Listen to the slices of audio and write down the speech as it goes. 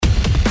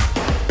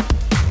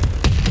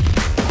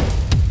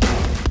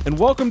And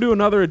welcome to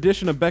another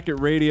edition of Beckett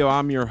Radio.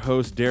 I'm your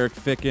host, Derek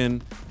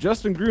Ficken.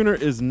 Justin Gruner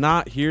is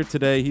not here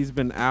today. He's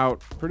been out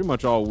pretty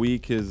much all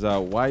week. His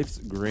wife's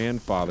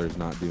grandfather's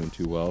not doing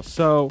too well.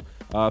 So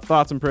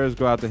thoughts and prayers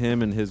go out to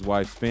him and his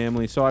wife's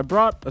family. So I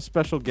brought a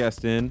special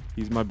guest in.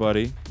 He's my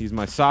buddy. He's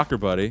my soccer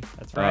buddy.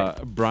 That's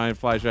right. Brian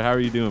Fleischer. How are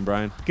you doing,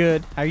 Brian?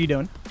 Good. How are you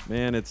doing?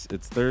 Man, it's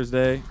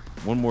Thursday.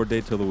 One more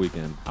day till the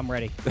weekend. I'm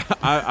ready.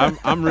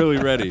 I'm really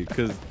ready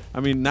because, I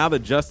mean, now that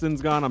Justin's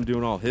gone, I'm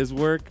doing all his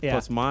work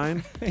plus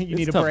mine. You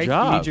need a break.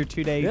 Job. You need your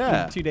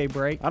two-day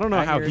break. I don't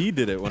know how he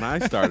did it when I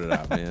started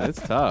out, man.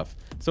 It's tough.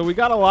 So we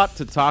got a lot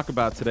to talk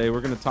about today. We're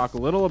going to talk a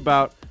little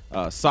about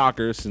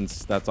soccer,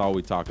 since that's all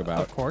we talk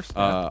about. Of course.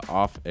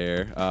 Off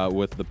air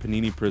with the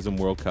Panini Prizm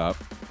World Cup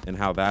and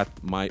how that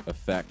might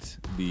affect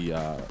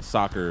the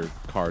soccer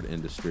card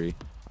industry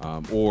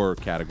or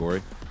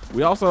category.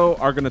 We also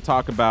are going to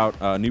talk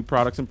about new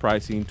products and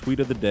pricing,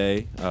 tweet of the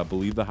day,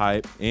 believe the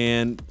hype,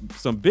 and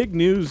some big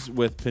news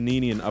with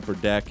Panini and Upper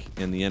Deck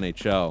in the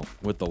NHL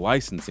with the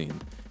licensing.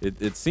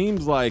 It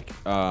seems like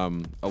a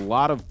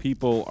lot of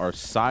people are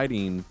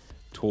siding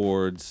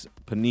towards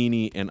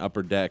Panini and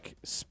Upper Deck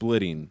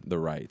splitting the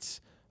rights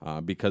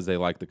because they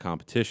like the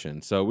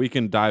competition. So we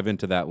can dive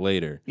into that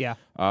later. Yeah.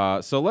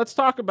 So let's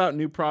talk about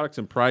new products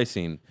and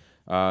pricing.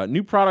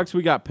 New products,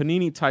 we got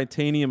Panini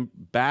Titanium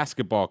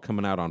Basketball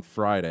coming out on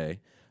Friday.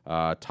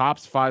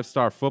 Topps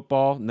 5-Star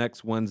Football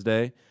next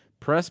Wednesday.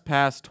 Press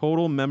Pass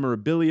Total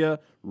Memorabilia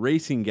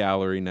Racing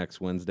Gallery next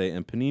Wednesday.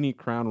 And Panini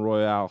Crown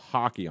Royale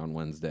Hockey on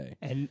Wednesday.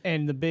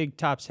 And the big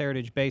Topps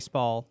Heritage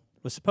Baseball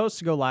was supposed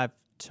to go live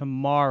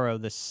tomorrow,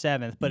 the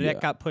 7th, but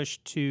it got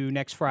pushed to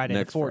next Friday,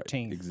 the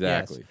 14th.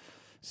 Exactly. Yes.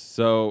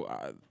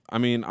 So, I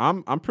mean,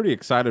 I'm pretty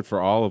excited for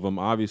all of them.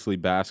 Obviously,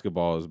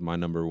 basketball is my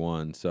number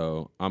one,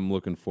 so I'm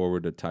looking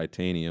forward to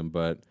Titanium.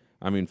 But,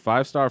 I mean,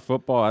 5-Star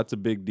Football, that's a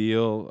big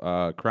deal.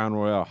 Crown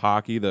Royale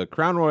Hockey. The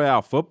Crown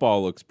Royale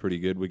Football looks pretty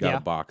good. We got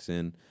a box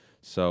in,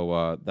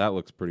 so that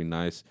looks pretty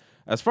nice.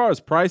 As far as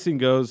pricing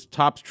goes,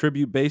 Topps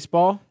Tribute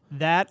Baseball.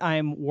 That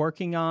I'm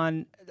working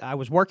on. I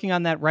was working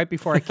on that right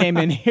before I came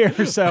in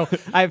here, so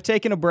I've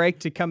taken a break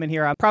to come in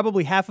here.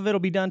 Probably half of it will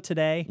be done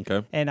today,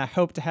 and I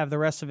hope to have the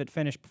rest of it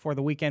finished before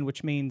the weekend,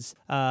 which means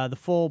the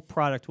full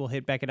product will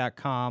hit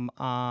Beckett.com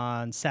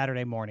on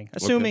Saturday morning,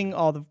 assuming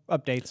all the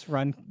updates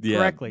run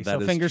correctly. So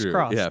fingers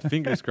crossed. Yeah,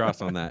 fingers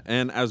crossed on that.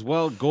 And as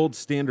well, Gold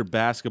Standard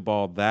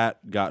Basketball,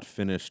 that got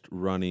finished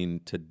running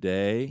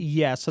today.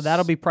 Yeah, so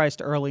that'll be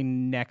priced early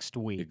next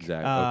week.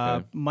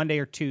 Exactly. Monday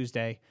or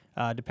Tuesday.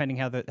 Depending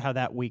how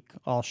that week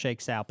all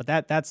shakes out, but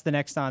that's the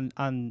next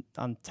on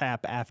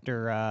tap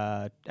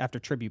after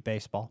Tribute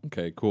Baseball.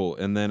 Okay, cool.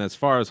 And then as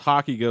far as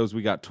hockey goes,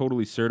 we got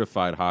Totally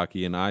Certified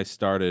Hockey, and I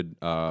started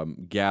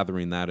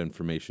gathering that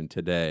information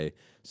today.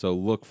 So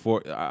look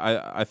for.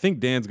 I think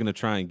Dan's going to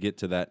try and get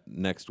to that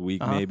next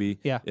week, maybe.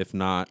 Yeah. If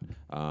not,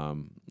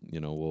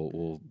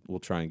 we'll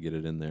try and get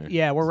it in there.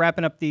 Yeah, we're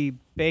wrapping up the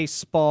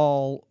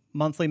baseball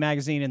monthly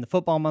magazine and the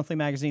football monthly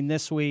magazine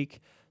this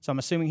week. So I'm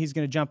assuming he's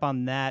going to jump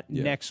on that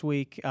next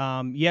week.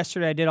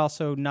 Yesterday, I did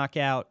also knock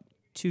out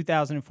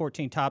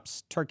 2014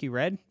 Topps Turkey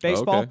Red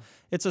Baseball. Okay.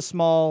 It's a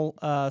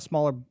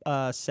smaller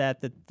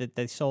set that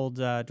they sold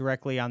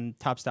directly on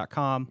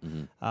Topps.com.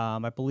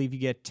 Mm-hmm. I believe you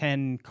get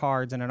 10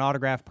 cards and an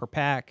autograph per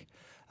pack.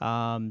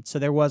 So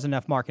there was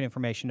enough market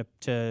information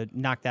to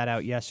knock that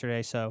out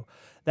yesterday. So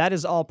that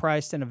is all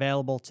priced and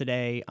available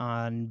today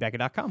on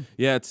Beckett.com.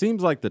 Yeah, it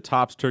seems like the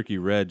Topps Turkey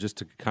Red, just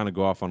to kind of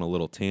go off on a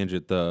little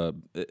tangent,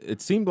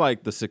 it seemed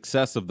like the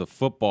success of the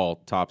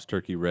football Topps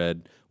Turkey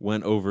Red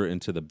went over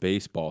into the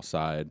baseball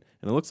side.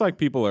 And it looks like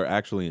people are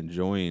actually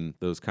enjoying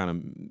those kind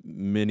of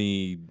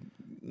mini...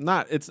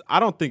 I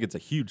don't think it's a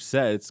huge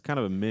set. It's kind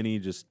of a mini,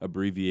 just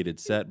abbreviated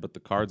set, but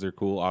the cards are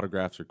cool,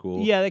 autographs are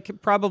cool. Yeah, they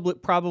could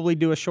probably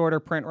do a shorter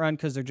print run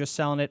because they're just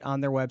selling it on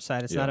their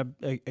website. It's not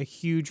a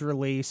huge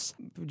release.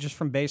 Just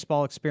from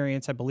baseball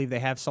experience, I believe they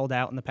have sold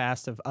out in the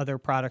past of other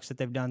products that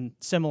they've done,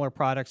 similar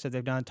products that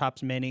they've done,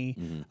 Topps Mini.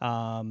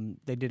 Mm-hmm.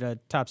 They did a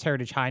Topps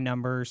Heritage High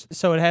Numbers.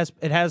 So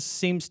it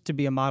seems to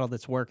be a model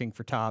that's working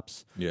for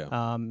Topps. Yeah.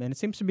 And it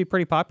seems to be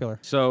pretty popular.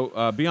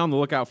 So be on the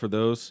lookout for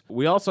those.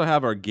 We also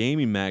have our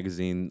gaming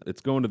magazine.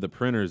 It's going to the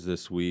printers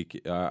this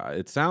week.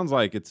 It sounds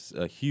like it's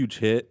a huge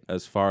hit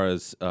as far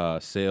as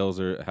sales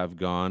have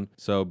gone.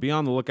 So be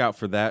on the lookout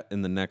for that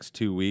in the next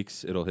 2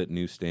 weeks. It'll hit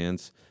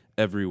newsstands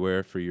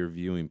everywhere for your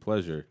viewing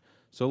pleasure.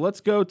 So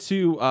let's go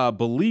to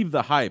Believe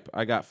the Hype.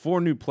 I got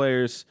 4 new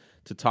players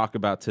to talk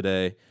about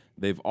today.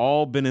 They've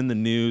all been in the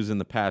news in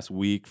the past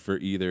week for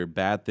either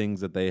bad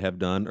things that they have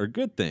done or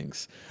good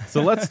things.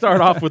 So let's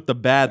start off with the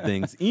bad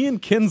things. Ian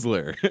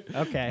Kinsler.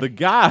 Okay. The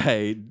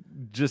guy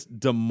just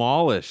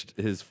demolished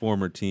his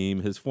former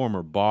team, his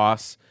former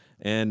boss,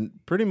 and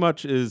pretty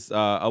much is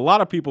a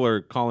lot of people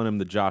are calling him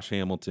the Josh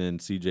Hamilton,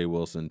 C.J.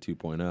 Wilson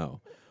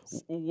 2.0.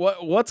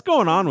 What's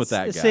going on with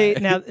that guy? See,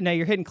 now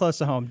you're hitting close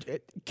to home.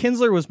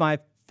 Kinsler was my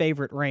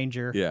favorite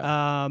Ranger.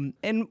 Yeah.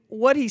 And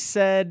what he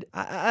said,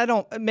 I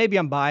don't. Maybe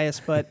I'm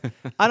biased, but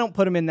I don't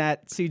put him in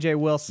that C.J.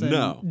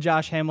 Wilson,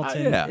 Josh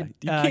Hamilton you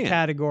can't.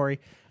 category.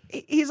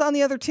 He's on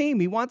the other team.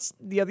 He wants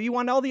you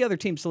want all the other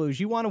teams to lose.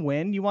 You want to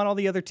win. You want all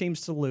the other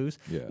teams to lose.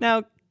 Yeah.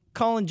 Now,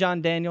 calling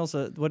John Daniels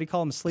what do you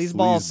call him?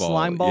 Sleazeball,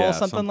 slime ball, yeah,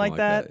 something like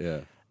that. Yeah.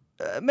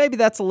 Maybe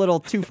that's a little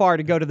too far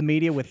to go to the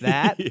media with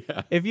that.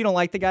 Yeah. If you don't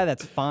like the guy,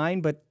 that's fine.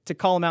 But to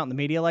call him out in the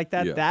media like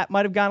that, that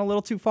might have gone a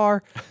little too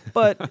far.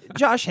 But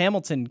Josh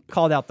Hamilton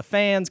called out the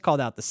fans, called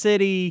out the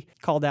city,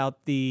 called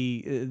out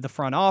the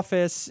front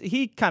office.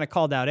 He kind of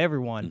called out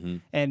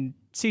everyone. And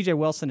C.J.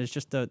 Wilson is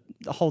just a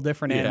whole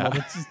different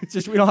animal. It's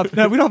just we don't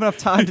have enough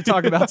time to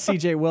talk about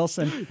C.J.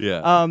 Wilson.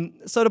 Yeah.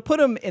 So to put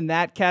him in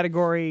that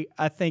category,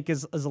 I think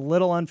is a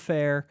little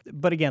unfair.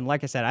 But again,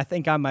 like I said, I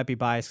think I might be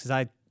biased because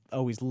I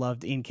always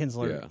loved Ian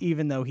Kinsler,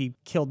 even though he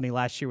killed me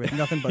last year with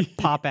nothing but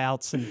pop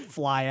outs and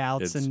fly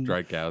outs and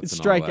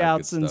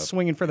strikeouts and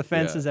swinging for the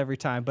fences every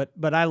time.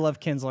 But I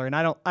love Kinsler, and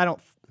I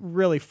don't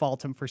really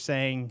fault him for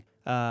saying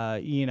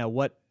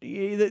what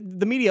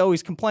the media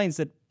always complains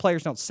that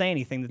players don't say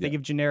anything, that they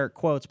give generic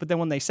quotes, but then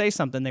when they say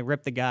something, they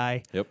rip the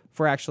guy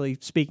for actually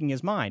speaking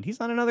his mind. He's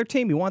on another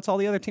team. He wants all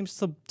the other teams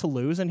to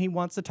lose, and he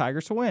wants the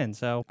Tigers to win.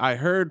 So I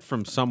heard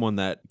from someone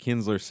that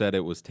Kinsler said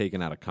it was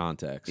taken out of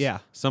context. Yeah.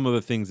 Some of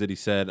the things that he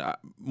said,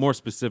 more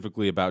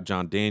specifically about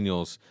John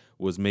Daniels,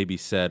 was maybe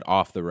said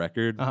off the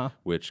record,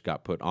 which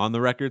got put on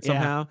the record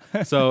somehow.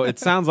 So it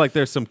sounds like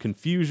there's some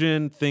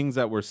confusion. Things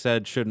that were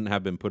said shouldn't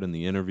have been put in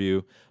the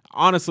interview.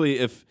 Honestly,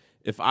 if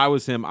I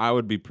was him, I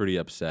would be pretty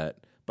upset.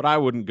 But I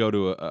wouldn't go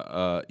to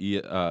a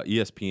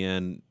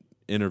ESPN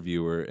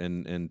interviewer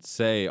and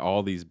say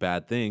all these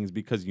bad things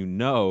because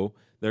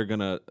they're going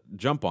to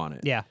jump on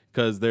it. Yeah.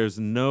 Because there's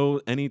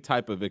any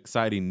type of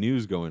exciting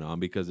news going on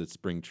because it's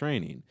spring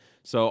training.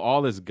 So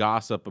all this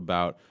gossip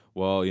about,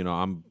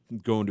 I'm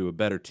going to a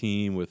better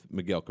team with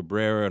Miguel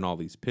Cabrera and all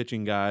these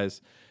pitching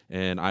guys,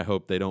 and I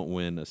hope they don't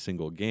win a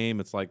single game.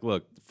 It's like,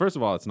 look, first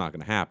of all, it's not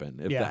going to happen.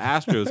 If the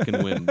Astros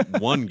can win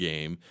one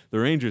game, the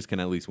Rangers can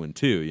at least win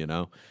two,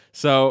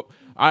 So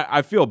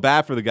I feel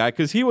bad for the guy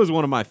because he was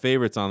one of my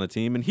favorites on the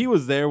team, and he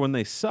was there when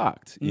they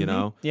sucked, you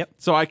know? Yep.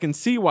 So I can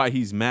see why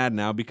he's mad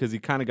now because he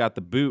kind of got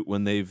the boot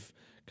when they've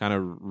kind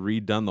of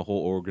redone the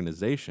whole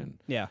organization.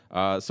 Yeah.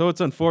 So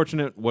it's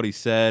unfortunate what he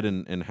said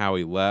and how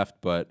he left,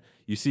 but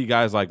you see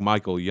guys like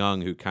Michael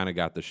Young who kind of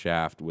got the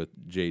shaft with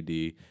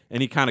JD,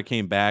 and he kind of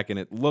came back, and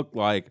it looked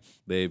like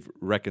they've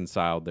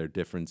reconciled their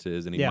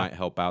differences, and he might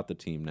help out the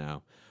team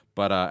now.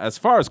 But as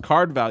far as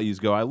card values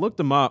go, I looked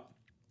them up,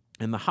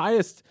 and the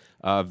highest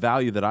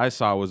value that I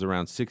saw was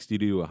around 60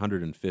 to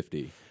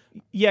 150.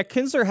 Yeah,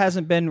 Kinsler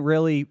hasn't been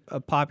really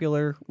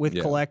popular with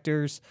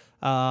collectors.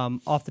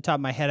 Off the top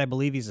of my head, I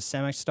believe he's a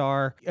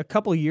semi-star. A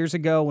couple of years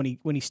ago,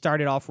 when he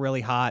started off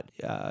really hot,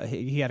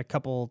 he had a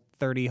couple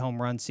 30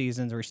 home run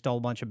seasons where he stole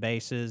a bunch of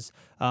bases.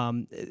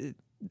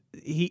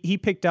 He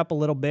picked up a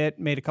little bit,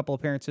 made a couple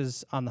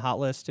appearances on the hot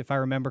list, if I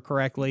remember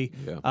correctly.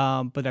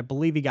 Yeah. But I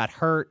believe he got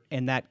hurt,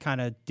 and that kind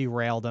of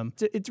derailed him.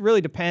 It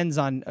really depends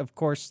on, of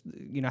course,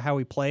 how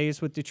he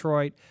plays with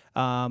Detroit.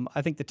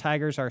 I think the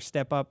Tigers are a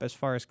step up as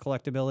far as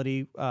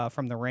collectability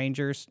from the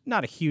Rangers.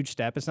 Not a huge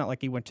step. It's not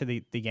like he went to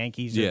the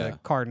Yankees or the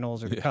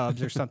Cardinals or the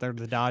Cubs or something, or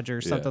the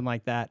Dodgers, something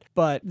like that.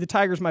 But the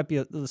Tigers might be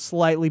a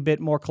slightly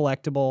bit more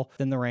collectible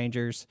than the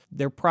Rangers.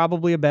 They're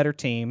probably a better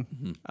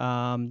team.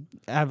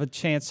 Have a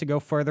chance to go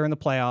further in the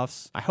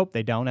playoffs. I hope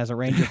they don't, as a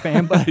Ranger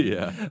fan, but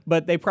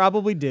but they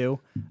probably do.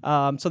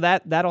 So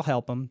that'll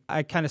help him.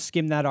 I kind of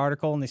skimmed that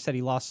article, and they said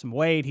he lost some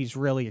weight. He's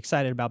really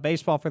excited about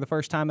baseball for the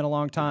first time in a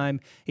long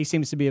time. He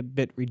seems to be a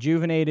bit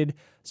rejuvenated.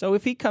 So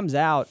if he comes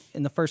out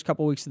in the first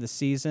couple weeks of the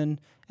season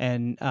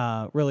and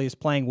really is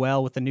playing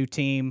well with the new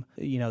team,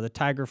 the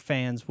Tiger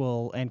fans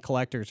and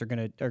collectors are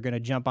gonna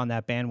jump on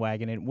that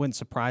bandwagon. It wouldn't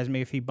surprise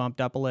me if he bumped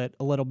up a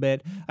little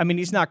bit. I mean,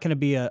 he's not going to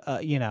be a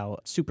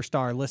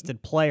superstar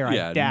listed player,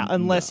 I doubt,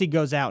 unless he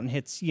goes out and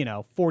hits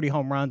 40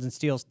 home runs and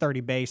steals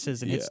 30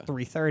 bases and hits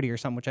 330 or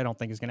something, which I don't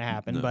think is going to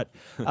happen. No. But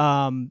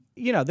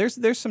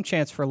there's some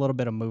chance for a little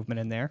bit of movement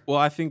in there. Well,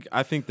 I think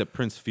that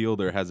Prince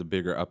Fielder has a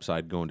bigger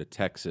upside going to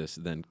Texas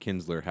than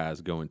Kinsler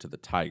has going to the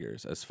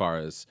Tigers, as far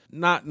as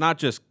not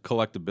just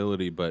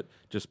collectability but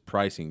just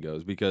pricing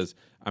goes, because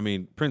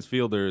Prince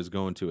Fielder is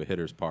going to a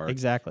hitter's park,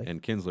 exactly,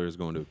 and Kinsler is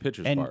going to a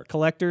pitcher's park. And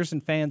collectors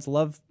and fans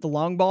love the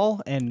long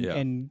ball,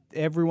 and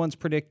everyone's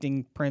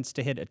predicting Prince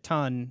to hit a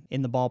ton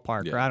in the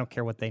ballpark. Or I don't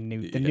care what they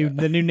knew the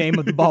new name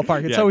of the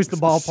ballpark. It's always the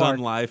ballpark. Sun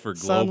Life or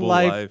Global Sun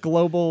Life, Life.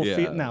 Global.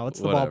 No,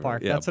 it's whatever. The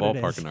ballpark. Yeah, that's ballpark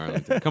what it is. In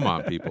Arlington. Come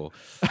on, people.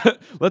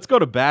 Let's go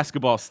to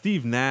basketball.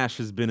 Steve Nash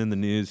has been in the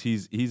news.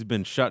 He's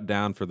been shut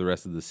down for the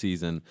rest of the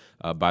season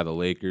by the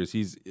Lakers.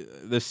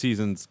 This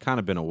season's kind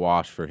of been a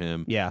wash for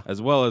him. Yeah.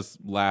 As well as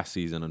last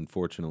season,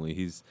 unfortunately.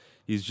 He's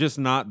He's just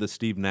not the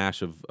Steve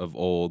Nash of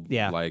old,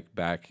 like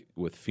back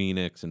with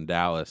Phoenix and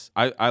Dallas.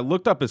 I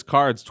looked up his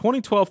cards.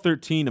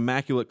 2012-13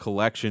 Immaculate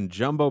Collection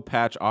Jumbo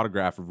Patch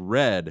Autograph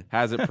Red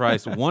has it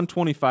priced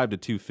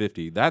 $125 to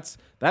 $250.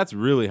 That's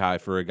really high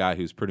for a guy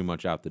who's pretty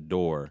much out the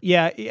door.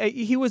 Yeah,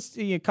 he was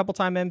a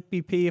couple-time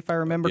MVP, if I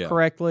remember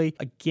correctly.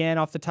 Again,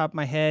 off the top of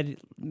my head,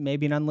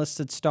 maybe an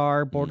unlisted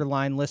star,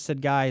 borderline listed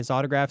guy. His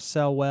autographs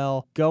sell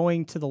well.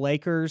 Going to the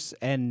Lakers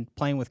and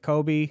playing with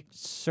Kobe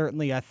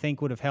certainly, I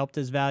think, would have helped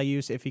his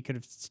values if he could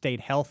have stayed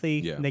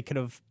healthy. Yeah. They could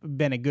have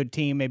been a good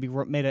team, maybe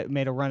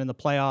made a run in the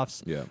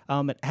playoffs. Yeah.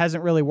 It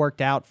hasn't really worked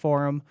out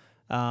for him.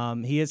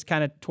 He is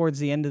kind of towards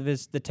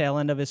the tail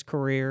end of his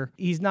career.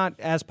 He's not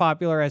as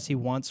popular as he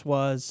once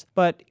was,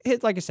 but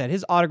like I said,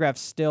 his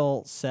autographs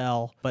still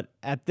sell. But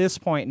at this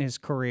point in his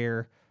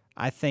career,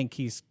 I think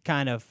he's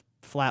kind of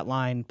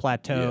flatline,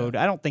 plateaued.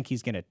 I don't think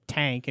he's going to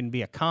tank and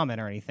be a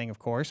comment or anything, of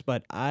course,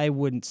 but I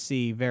wouldn't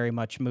see very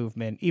much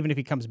movement, even if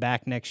he comes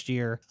back next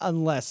year,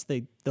 unless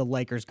the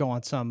Lakers go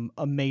on some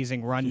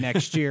amazing run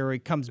next year where he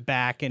comes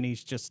back and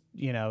he's just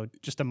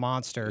a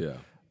monster. Yeah.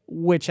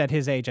 Which at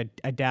his age,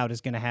 I doubt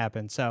is going to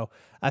happen. So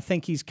I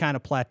think he's kind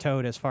of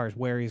plateaued as far as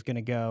where he's going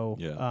to go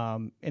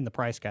in the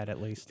price guide,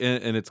 at least.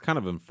 And it's kind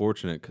of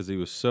unfortunate because he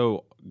was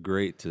so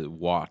great to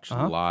watch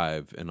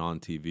live and on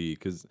TV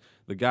because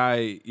the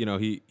guy,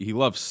 he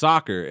loves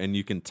soccer, and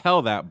you can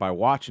tell that by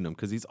watching him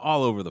because he's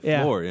all over the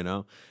floor,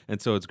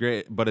 And so it's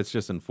great, but it's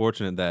just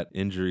unfortunate that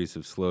injuries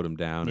have slowed him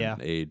down and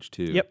age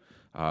too. Yep.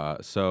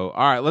 So,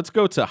 all right, let's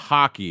go to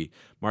hockey.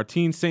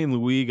 Martin St.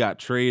 Louis got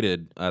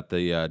traded at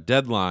the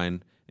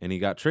deadline, and he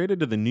got traded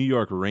to the New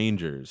York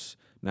Rangers.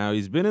 Now,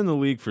 he's been in the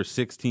league for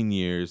 16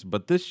 years,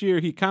 but this year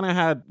he kind of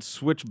had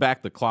switched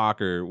back the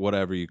clock or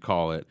whatever you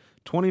call it.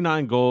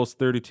 29 goals,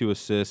 32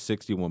 assists,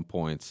 61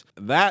 points.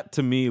 That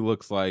to me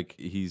looks like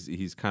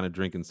he's kind of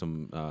drinking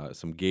some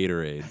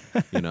Gatorade,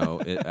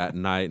 at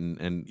night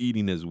and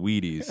eating his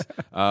Wheaties.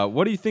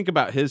 What do you think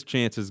about his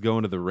chances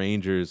going to the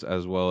Rangers,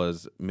 as well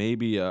as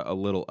maybe a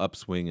little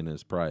upswing in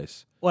his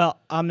price? Well,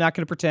 I'm not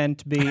going to pretend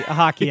to be a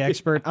hockey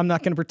expert. I'm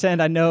not going to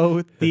pretend I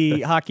know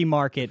the hockey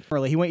market.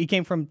 Really, he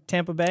came from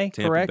Tampa Bay,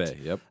 correct? Tampa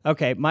Bay, yep.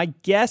 Okay, my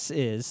guess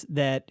is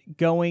that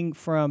going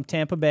from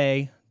Tampa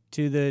Bay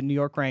to the New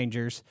York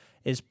Rangers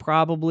is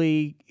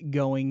probably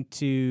going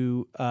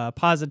to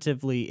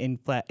positively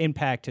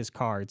impact his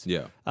cards.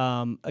 Yeah.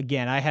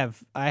 Again,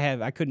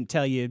 I couldn't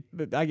tell you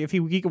if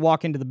he could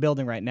walk into the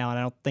building right now, and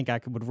I don't think I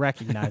would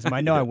recognize him.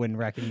 I know I wouldn't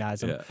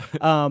recognize him.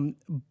 Yeah.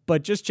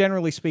 But just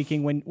generally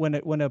speaking,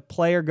 when a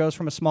player goes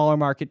from a smaller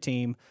market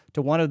team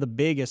to one of the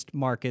biggest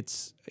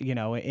markets, in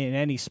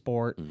any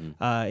sport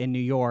in New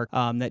York,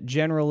 that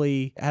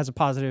generally has a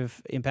positive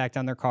impact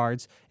on their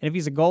cards. And if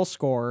he's a goal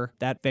scorer,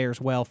 that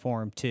fares well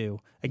for him too.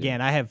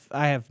 Again, I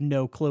have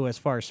no clue as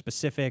far as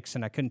specifics,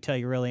 and I couldn't tell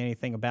you really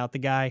anything about the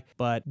guy,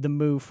 but the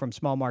move from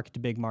small market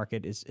to big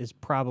market is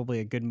probably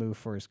a good move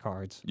for his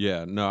cards.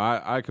 Yeah, no,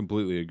 I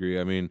completely agree.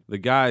 I mean, the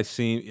guy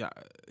seemed,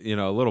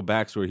 a little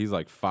backstory, he's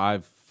like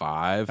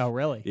 5'5". Oh,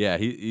 really? Yeah,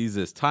 he's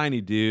this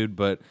tiny dude,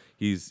 but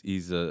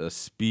he's a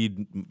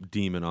speed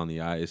demon on the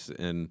ice,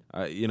 and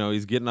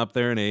he's getting up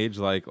there in age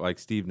like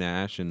Steve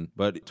Nash,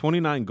 but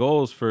 29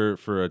 goals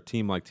for a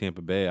team like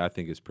Tampa Bay I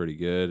think is pretty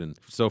good. And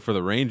so for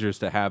the Rangers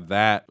to have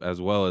that,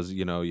 as well as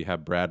you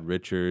have Brad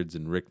Richards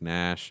and Rick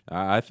Nash,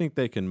 I think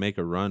they can make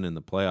a run in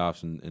the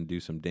playoffs and do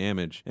some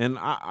damage. And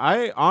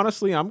I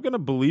honestly, I'm gonna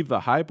believe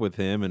the hype with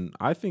him, and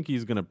I think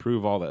he's gonna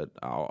prove all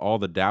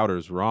the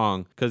doubters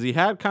wrong, because he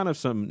had kind of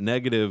some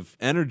negative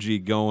energy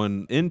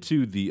going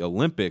into the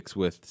Olympics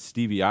with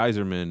Stevie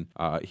Yzerman.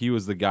 He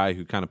was the guy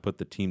who kind of put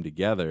the team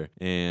together,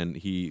 and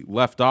he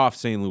left off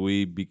St.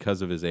 Louis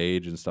because of his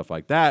age and stuff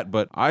like that.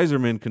 But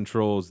Yzerman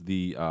controls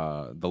the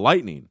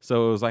Lightning,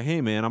 so it was like, hey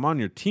man, I'm on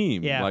your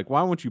team. Yeah. Like,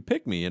 why won't you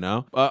pick me?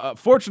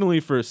 Fortunately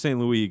for St.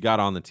 Louis, he got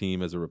on the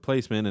team as a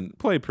replacement and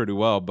played pretty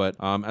well. But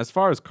as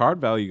far as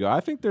card value go, I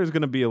think there's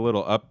going to be a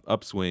little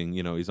upswing.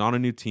 He's on a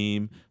new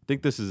team. I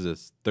think this is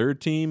his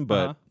third team,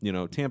 but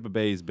Tampa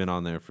Bay's been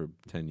on there for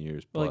 10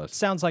 years plus. Well, it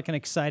sounds like an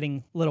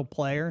exciting little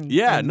player. And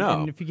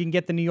if you can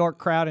get the New York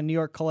crowd and New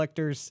York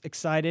collectors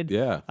excited,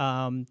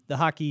 the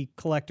hockey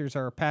collectors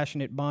are a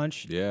passionate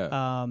bunch.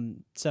 Yeah.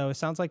 So it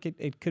sounds like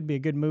it could be a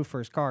good move for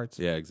his cards.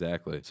 Yeah,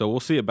 exactly. So we'll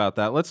see about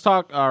that. Let's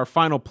talk our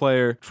final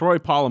player, Troy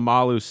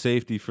Polamalu,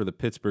 safety for the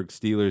Pittsburgh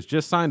Steelers,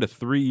 just signed a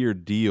 3-year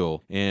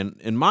deal. And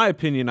in my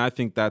opinion, I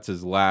think that's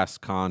his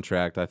last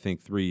contract. I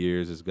think 3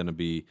 years is going to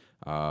be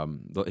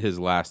his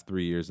last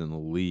 3 years in the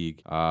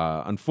league.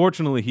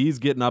 Unfortunately, he's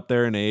getting up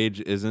there in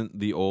age, isn't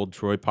the old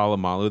Troy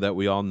Polamalu that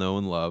we all know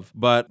and love.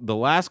 But the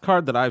last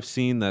card that I've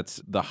seen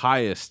that's the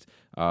highest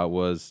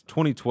was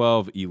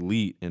 2012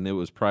 Elite, and it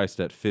was priced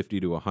at 50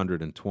 to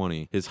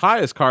 120. His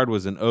highest card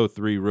was an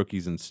 03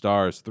 Rookies and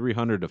Stars,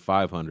 300 to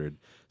 500.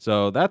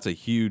 So that's a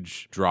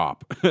huge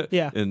drop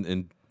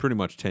in pretty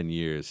much 10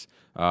 years.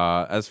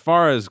 As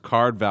far as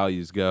card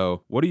values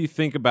go, what do you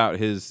think about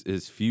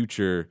his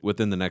future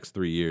within the next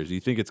 3 years? Do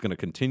you think it's going to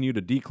continue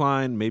to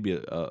decline,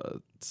 maybe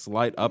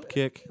slight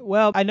upkick?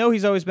 Well, I know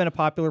he's always been a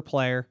popular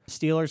player.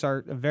 Steelers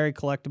are a very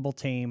collectible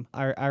team.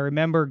 I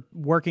remember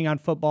working on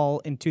football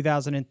in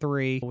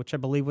 2003, which I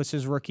believe was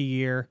his rookie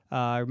year.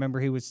 I remember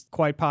he was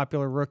quite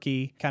popular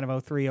rookie, kind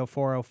of 03,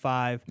 04,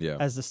 05,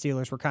 as the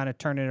Steelers were kind of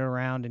turning it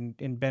around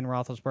and Ben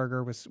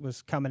Roethlisberger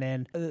was coming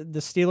in. The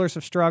Steelers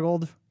have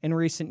struggled in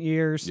recent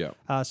years,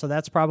 so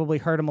that's probably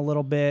hurt him a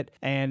little bit.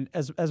 And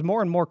as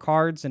more and more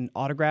cards and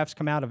autographs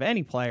come out of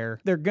any player,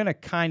 they're going to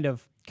kind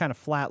of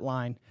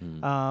flatline.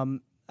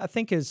 I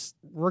think his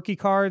rookie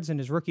cards and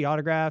his rookie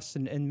autographs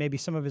and maybe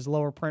some of his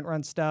lower print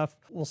run stuff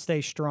will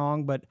stay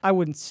strong, but I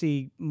wouldn't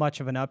see much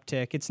of an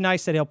uptick. It's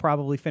nice that he'll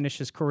probably finish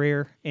his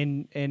career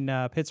in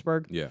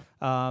Pittsburgh.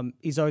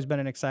 He's always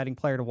been an exciting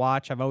player to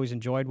watch. I've always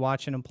enjoyed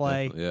watching him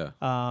play.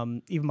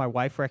 Even my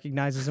wife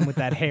recognizes him with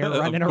that hair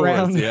running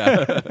around.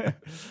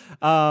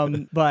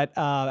 But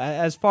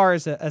as far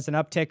as an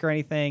uptick or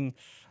anything,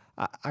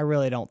 I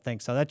really don't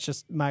think so. That's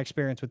just my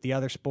experience with the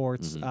other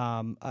sports.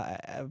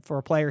 For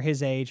a player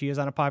his age, he is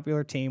on a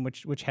popular team,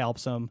 which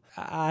helps him.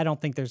 I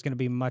don't think there's going to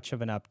be much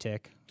of an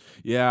uptick.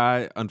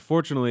 Yeah,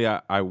 unfortunately,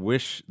 I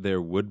wish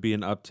there would be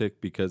an uptick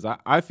because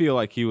I feel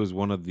like he was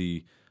one of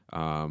the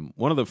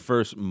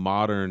first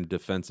modern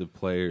defensive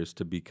players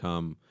to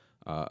become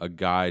a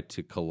guy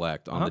to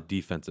collect on the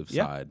defensive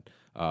side.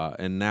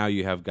 And now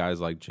you have guys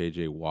like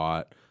J.J.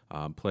 Watt,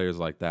 players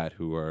like that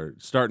who are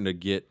starting to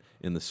get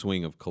in the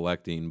swing of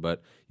collecting,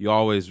 but you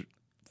always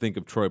think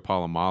of Troy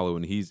Polamalu,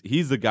 and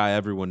he's the guy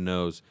everyone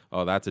knows,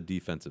 oh, that's a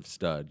defensive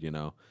stud, you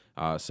know?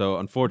 So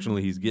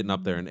unfortunately, he's getting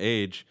up there in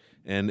age,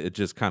 and it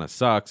just kind of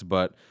sucks,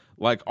 but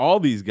like all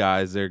these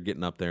guys, they're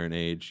getting up there in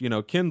age. You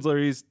know,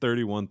 Kinsler, he's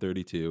 31,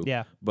 32,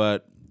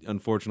 but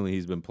unfortunately,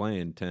 he's been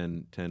playing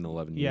 10,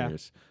 11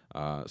 years.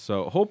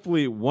 So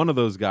hopefully one of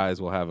those guys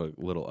will have a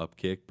little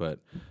upkick, but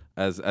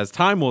as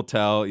time will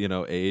tell, you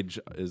know, age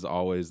is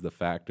always the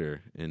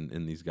factor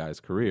in these guys'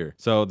 career.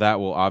 So that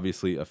will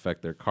obviously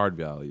affect their card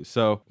value.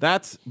 So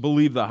that's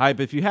Believe the Hype.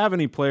 If you have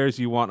any players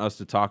you want us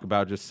to talk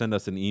about, just send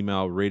us an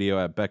email,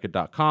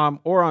 radio@beckett.com,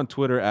 or on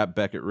Twitter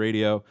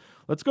 @BeckettRadio.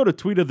 Let's go to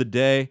Tweet of the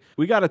Day.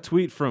 We got a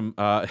tweet from,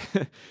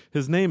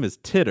 his name is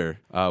Titter,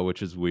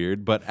 which is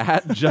weird, but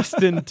at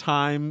Just in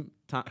Time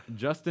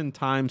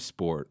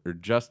Sport, or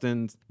Just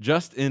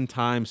in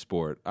Time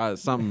Sport,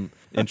 something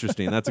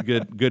interesting. That's a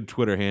good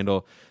Twitter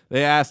handle.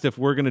 They asked if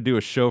we're going to do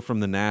a show from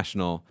the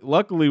National.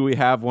 Luckily, we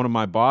have one of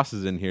my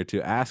bosses in here to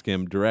ask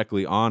him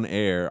directly on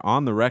air,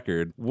 on the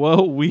record,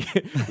 will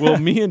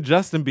me and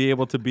Justin be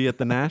able to be at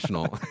the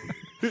National?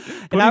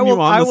 And I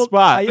will, on the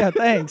spot. Yeah,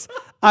 thanks.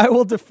 I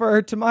will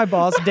defer to my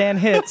boss, Dan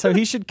Hitt, so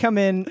he should come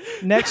in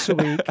next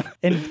week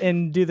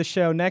and do the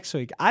show next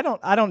week. I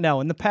don't know.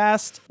 In the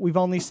past, we've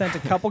only sent a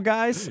couple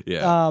guys.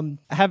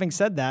 Having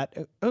said that,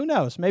 who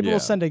knows? Maybe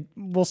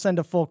we'll send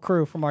a full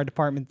crew from our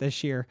department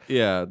this year.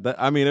 Yeah,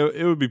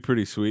 it would be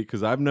pretty sweet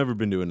because I've never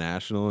been to a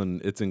National,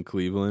 and it's in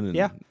Cleveland.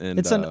 And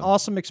it's an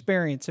awesome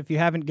experience. If you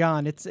haven't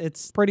gone,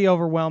 it's pretty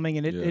overwhelming,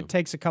 and it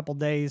takes a couple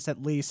days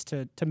at least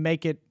to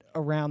make it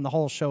around the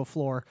whole show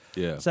floor.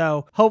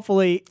 So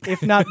hopefully,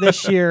 if not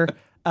this year,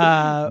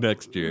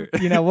 next year,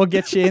 we'll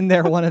get you in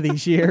there one of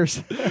these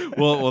years.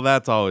 well,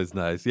 that's always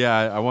nice. Yeah,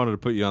 I wanted to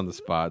put you on the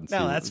spot.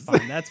 No, that's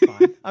fine. That's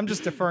fine. I'm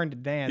just deferring to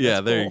Dan.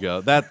 Yeah, there you go.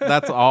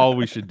 That's all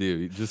we should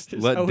do. Just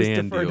let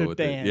Dan deal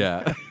with it.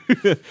 Yeah.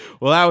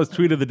 Well, that was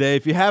Tweet of the Day.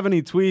 If you have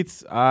any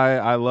tweets,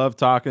 I love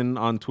talking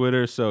on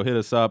Twitter, so hit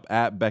us up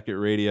at Beckett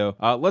Radio.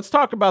 Let's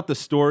talk about the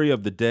story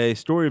of the day,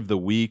 story of the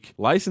week.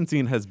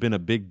 Licensing has been a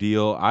big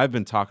deal. I've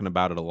been talking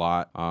about it a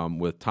lot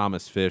with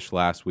Thomas Fish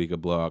last week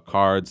of Blowout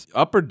Cards.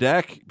 Upper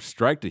Deck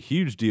striked a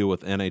huge deal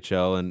with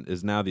NHL and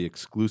is now the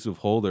exclusive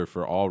holder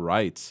for all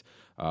rights.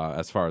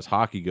 As far as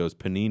hockey goes,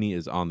 Panini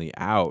is on the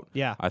out.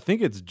 Yeah. I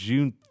think it's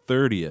June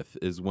 30th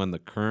is when the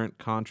current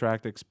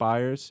contract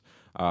expires.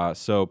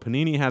 So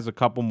Panini has a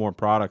couple more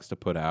products to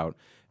put out.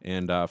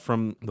 And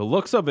from the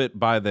looks of it,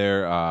 by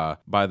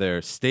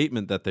their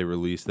statement that they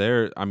released,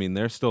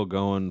 they're still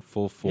going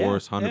full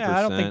force, 100%. Yeah,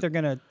 I don't think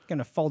they're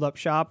gonna fold up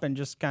shop and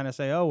just kind of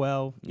say, oh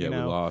well, we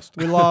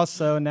lost,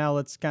 so now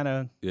let's kind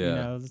of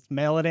let's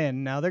mail it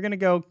in. Now they're gonna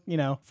go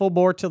full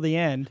bore till the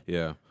end.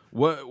 Yeah.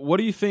 What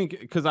do you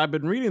think? Because I've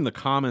been reading the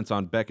comments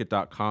on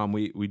Beckett.com.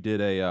 We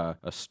did a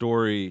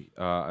story.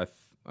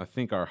 I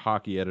think our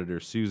hockey editor,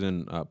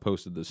 Susan,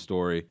 posted this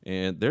story.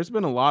 And there's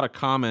been a lot of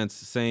comments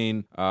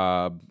saying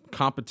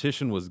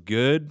competition was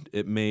good.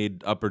 It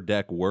made Upper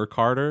Deck work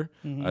harder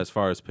as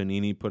far as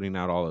Panini putting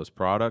out all those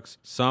products.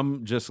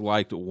 Some just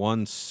liked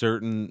one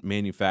certain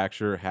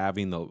manufacturer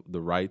having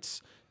the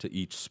rights to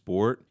each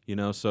sport,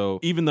 so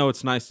even though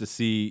it's nice to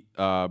see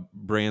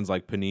brands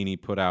like Panini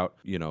put out,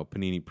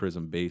 Panini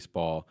Prism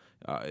Baseball,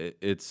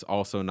 it's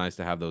also nice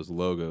to have those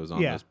logos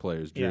on those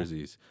players'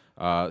 jerseys.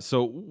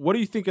 So what do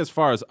you think as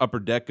far as Upper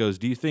Deck goes?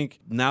 Do you think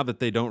now that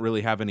they don't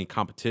really have any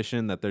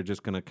competition that they're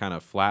just going to kind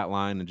of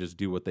flatline and just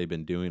do what they've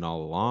been doing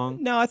all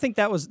along? No, I think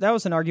that was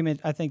an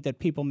argument I think that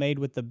people made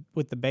with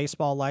the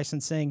baseball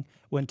licensing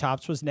when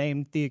Topps was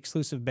named the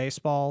exclusive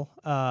baseball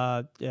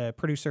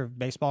producer of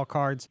baseball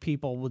cards,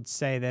 people would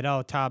say that,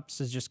 oh,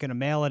 Topps is just going to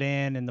mail it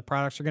in and the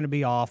products are going to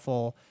be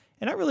awful.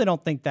 And I really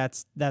don't think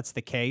that's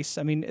the case.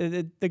 I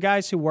mean, the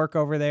guys who work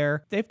over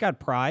there, they've got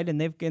pride,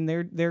 and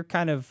they're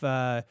kind of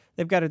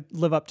they've got to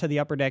live up to the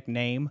Upper Deck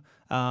name.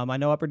 I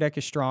know Upper Deck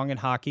is strong in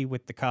hockey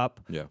with the Cup.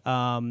 Yeah.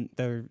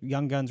 They're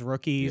Young Guns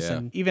rookies, Yeah.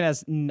 and even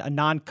as a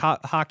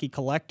non-hockey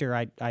collector,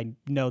 I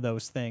know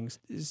those things.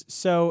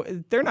 So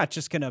they're not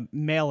just going to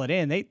mail it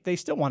in. They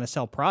still want to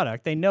sell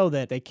product. They know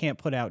that they can't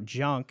put out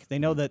junk. They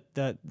know that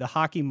the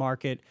hockey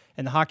market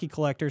and the hockey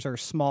collectors are a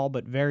small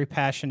but very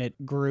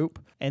passionate group,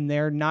 and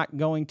they're not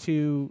going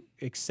to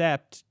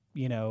accept,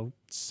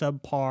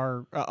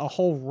 subpar, a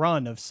whole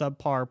run of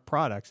subpar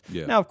products.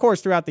 Yeah. Now, of course,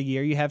 throughout the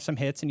year, you have some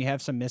hits and you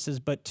have some misses,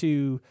 but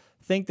to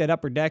think that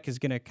Upper Deck is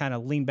going to kind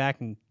of lean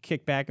back and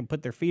kick back and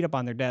put their feet up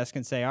on their desk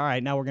and say, all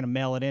right, now we're going to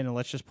mail it in and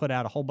let's just put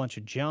out a whole bunch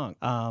of junk.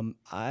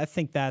 I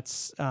think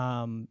that's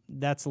a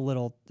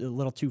little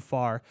too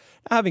far.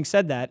 Now, having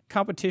said that,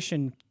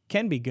 competition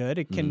can be good.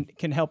 It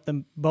can help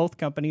them, both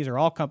companies or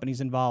all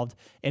companies involved,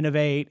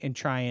 innovate and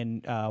try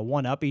and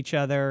one up each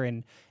other,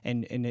 and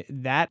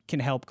that can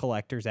help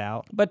collectors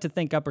out. But to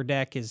think Upper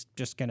Deck is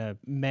just going to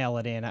mail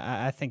it in,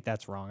 I think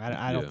that's wrong.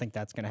 I don't think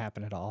that's going to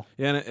happen at all.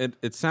 Yeah, and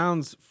it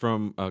sounds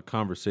from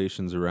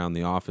conversations around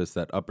the office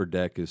that Upper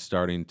Deck is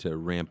starting to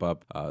ramp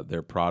up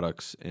their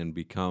products and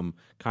become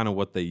kind of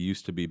what they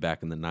used to be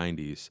back in the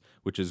 90s,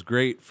 which is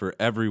great for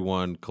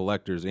everyone,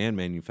 collectors and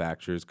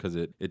manufacturers, because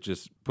it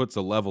just puts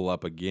a level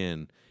up again.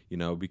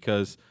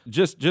 Because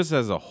just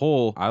as a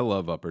whole, I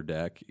love Upper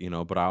Deck,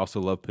 but I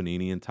also love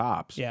Panini and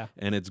Topps. Yeah.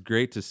 And it's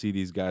great to see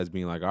these guys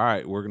being like, all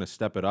right, we're going to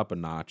step it up a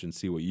notch and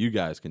see what you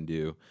guys can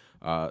do.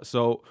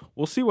 So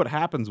we'll see what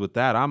happens with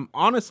that.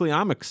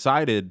 I'm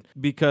excited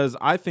because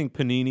I think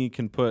Panini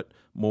can put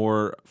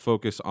more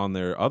focus on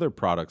their other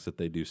products that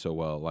they do so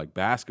well, like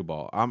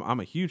basketball. I'm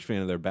a huge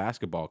fan of their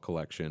basketball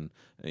collection,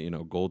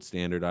 Gold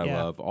Standard, I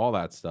love, all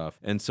that stuff.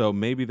 And so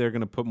maybe they're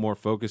going to put more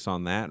focus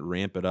on that,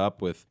 ramp it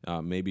up with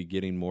maybe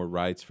getting more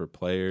rights for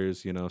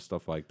players,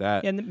 stuff like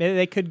that. Yeah, and maybe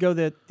they could go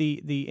the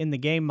in the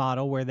game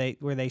model where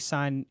they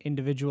sign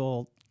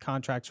individual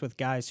contracts with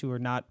guys who are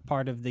not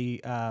part of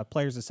the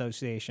Players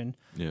Association,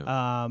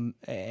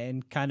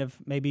 and kind of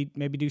maybe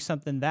do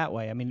something that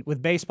way. I mean,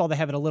 with baseball, they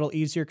have it a little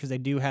easier because they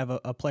do have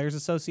a Players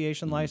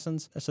Association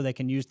license, so they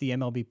can use the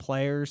MLB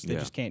players. They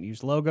just can't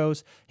use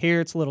logos.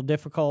 Here, it's a little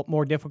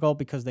more difficult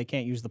because they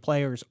can't use the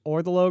players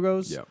or the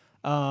logos. Yeah.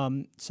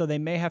 So they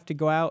may have to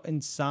go out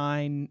and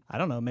sign, I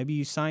don't know, maybe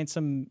you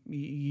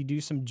do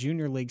some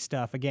junior league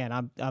stuff.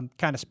 Again, I'm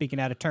kind of speaking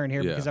out of turn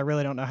here because I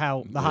really don't know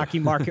how the hockey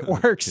market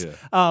works.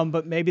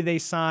 But maybe they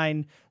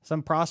sign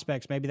some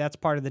prospects. Maybe that's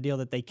part of the deal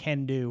that they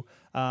can do.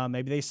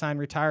 Maybe they sign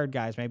retired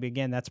guys. Maybe,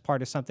 again, that's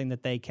part of something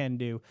that they can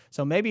do.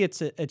 So maybe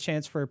it's a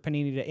chance for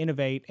Panini to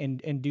innovate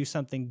and do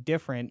something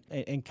different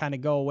and kind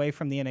of go away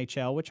from the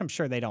NHL, which I'm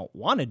sure they don't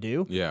want to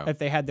do. Yeah. If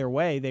they had their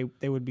way,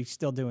 they would be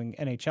still doing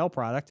NHL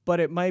product.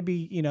 But it might be,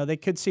 they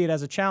could see it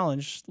as a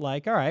challenge,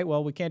 like, all right,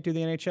 well, we can't do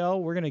the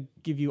NHL. We're going to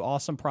give you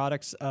awesome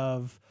products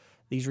of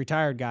these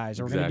retired guys,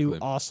 or we're going to do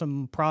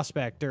awesome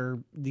prospect or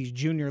these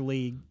junior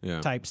league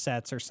type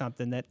sets or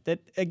something that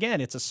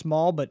again, it's a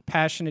small but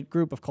passionate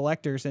group of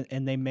collectors,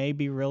 and they may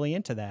be really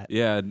into that.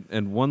 Yeah,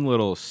 and one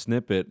little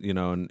snippet,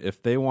 and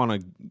if they want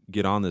to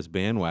get on this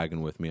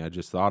bandwagon with me, I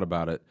just thought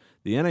about it.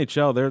 The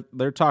NHL,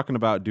 they're talking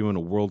about doing a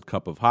World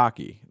Cup of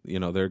hockey.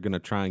 They're going to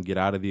try and get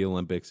out of the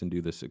Olympics and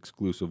do this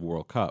exclusive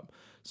World Cup.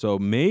 So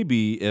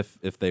maybe if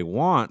they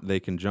want,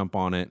 they can jump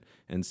on it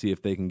and see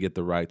if they can get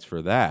the rights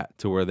for that,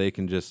 to where they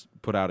can just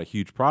put out a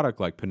huge product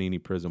like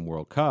Panini Prism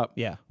World Cup,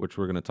 which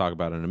we're going to talk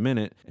about in a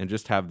minute, and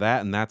just have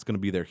that, and that's going to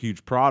be their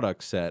huge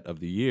product set of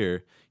the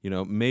year.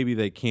 Maybe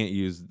they can't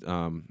use,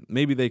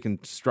 maybe they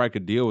can strike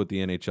a deal with the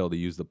NHL to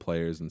use the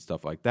players and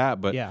stuff like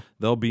that, but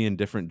they'll be in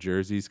different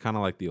jerseys, kind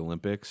of like the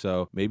Olympics,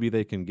 so maybe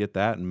they can get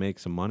that and make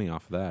some money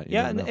off of that.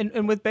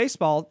 And with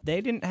baseball, they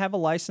didn't have a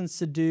license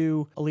to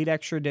do Elite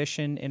Extra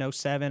Edition in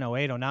 07,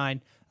 08,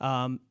 09,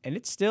 and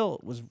it still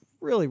was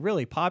really,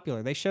 really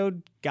popular. They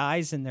showed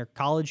guys in their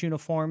college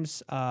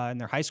uniforms, in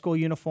their high school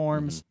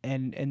uniforms,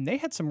 and they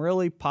had some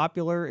really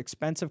popular,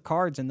 expensive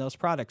cards in those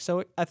products.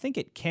 So I think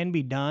it can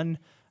be done.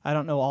 I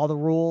don't know all the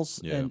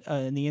rules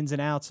and the ins and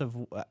outs of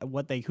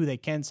who they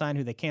can sign,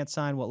 who they can't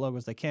sign, what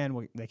logos they can,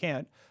 what they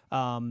can't.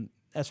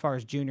 As far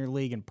as junior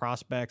league and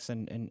prospects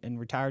and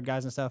retired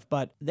guys and stuff.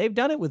 But they've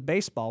done it with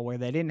baseball, where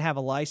they didn't have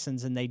a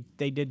license and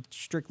they did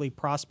strictly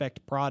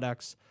prospect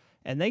products,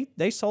 and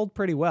they sold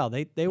pretty well.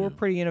 They were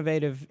pretty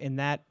innovative in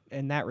that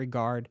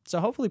regard. So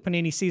hopefully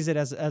Panini sees it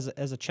as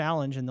a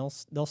challenge, and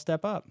they'll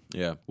step up.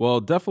 Yeah, well,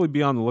 definitely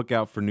be on the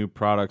lookout for new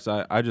products.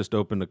 I just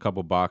opened a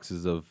couple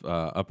boxes of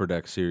Upper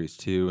Deck Series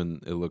 2,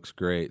 and it looks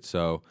great.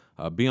 So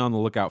be on the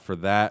lookout for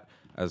that.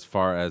 As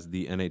far as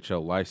the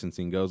NHL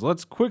licensing goes,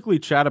 let's quickly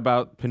chat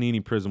about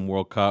Panini Prism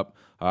World Cup.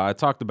 I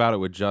talked about it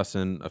with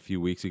Justin a few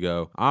weeks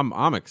ago.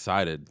 I'm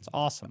excited. It's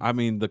awesome. I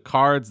mean,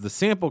 the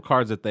sample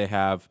cards that they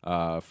have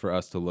for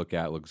us to look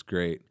at looks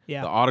great.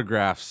 Yeah. The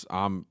autographs,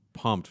 I'm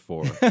pumped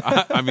for.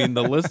 I mean,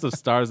 the list of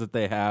stars that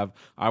they have,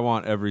 I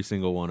want every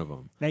single one of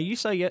them. Now, you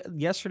saw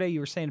yesterday you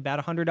were saying about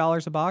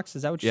 $100 a box.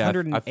 Is that what you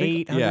 108, I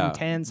think,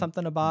 110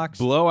 something a box?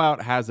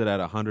 Blowout has it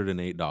at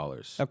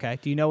 $108. Okay.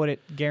 Do you know what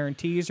it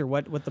guarantees or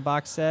what the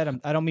box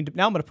said? I don't mean to.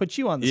 Now I'm going to put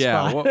you on the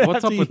Yeah, spot.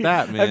 what's up with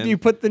that, man? After you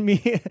put the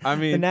mean-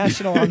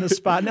 National on the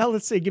spot. Now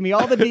let's see. Give me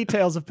all the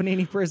details of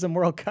Panini Prism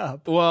World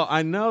Cup. Well,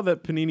 I know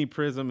that Panini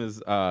Prism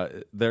is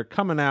they're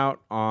coming out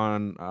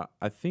on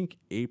I think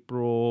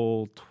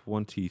April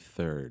 23rd.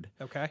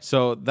 Okay.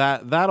 So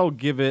that'll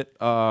give it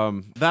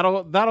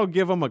that'll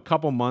give them a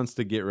couple months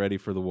to get ready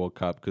for the World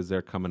Cup because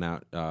they're coming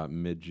out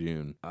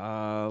mid-June.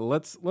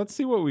 Let's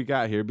see what we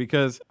got here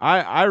because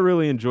I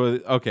really enjoy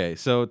it. Okay,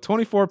 so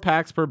 24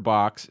 packs per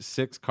box,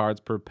 6 cards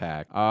per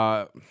pack.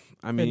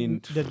 I mean,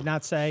 Did it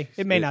not say?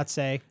 It may not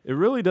say. It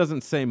really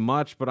doesn't say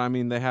much, but I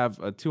mean, they have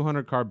a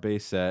 200 card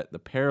base set.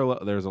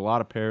 There's a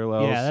lot of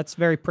parallels. Yeah, that's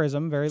very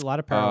Prism. A lot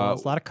of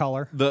parallels, a lot of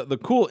color. The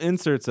cool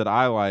inserts that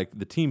I like,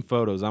 the team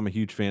photos, I'm a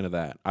huge fan of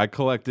that. I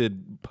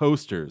collected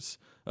posters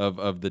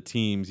of the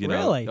teams. You know,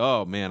 Really?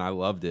 Oh man, I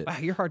loved it. Wow,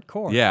 you're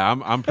hardcore. Yeah,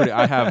 I'm pretty.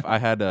 I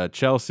had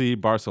Chelsea,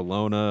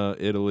 Barcelona,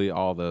 Italy,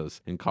 all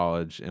those in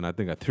college, and I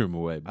think I threw them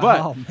away.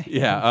 But Oh, man.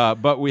 yeah,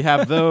 but we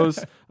have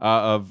those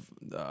of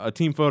a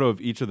team photo of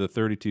each of the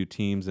 32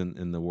 teams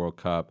in the World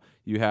Cup.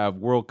 You have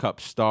World Cup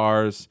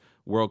stars,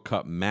 World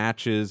Cup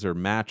matches or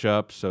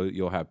matchups, so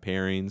you'll have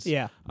pairings.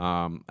 Yeah.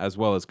 As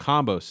well as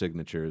combo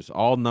signatures,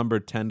 all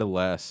numbered 10 to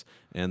less,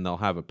 and they'll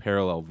have a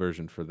parallel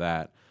version for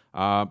that.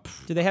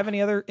 Do they have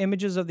any other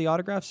images of the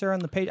autographs there on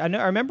the page? I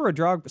remember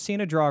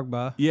seeing a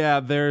Drogba. Yeah,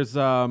 there's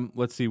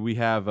let's see, we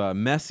have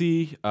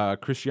Messi,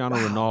 Cristiano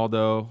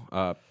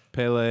Ronaldo,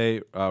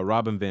 Pele,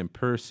 Robin van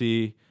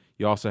Persie.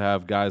 You also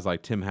have guys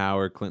like Tim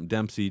Howard, Clint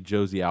Dempsey,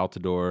 Josie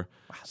Altidore.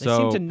 They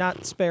seem to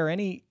not spare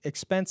any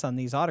expense on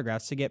these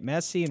autographs to get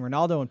Messi and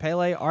Ronaldo and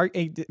Pele.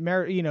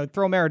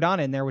 Throw Maradona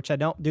in there, which I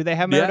don't. Do they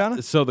have Maradona?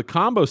 Yeah, so the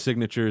combo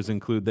signatures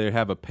include they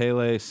have a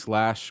Pele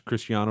 /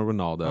 Cristiano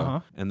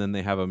Ronaldo, and then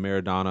they have a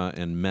Maradona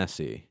and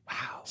Messi.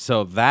 Wow.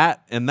 So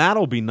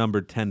that'll be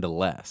numbered 10 to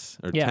less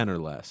or 10 or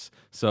less.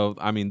 So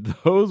I mean,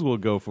 those will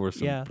go for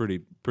some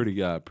pretty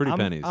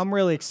pennies. I'm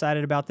really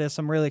excited about this.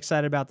 I'm really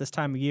excited about this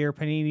time of year.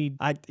 Panini.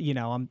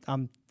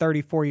 I'm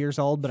 34 years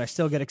old, but I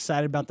still get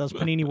excited about those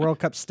Panini World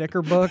Cup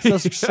sticker books.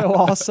 Those are so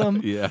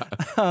awesome. Yeah.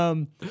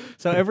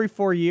 So every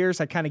 4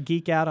 years, I kind of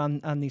geek out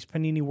on these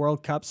Panini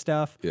World Cup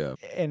stuff. Yeah.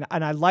 And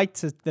I like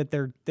that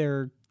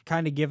they're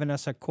kind of giving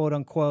us a quote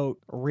unquote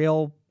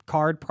real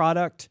card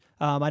product.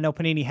 I know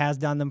Panini has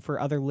done them for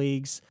other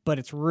leagues, but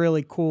it's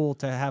really cool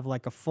to have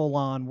like a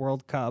full-on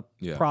World Cup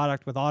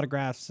product with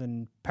autographs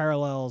and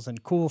parallels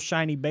and cool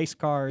shiny base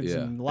cards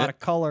and a lot of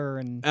color.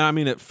 And I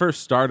mean, it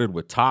first started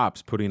with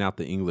Topps putting out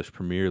the English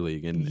Premier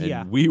League,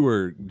 and we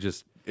were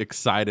just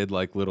excited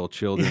like little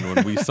children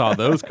when we saw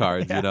those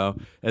cards, you know?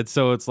 And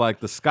so it's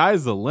like the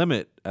sky's the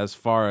limit as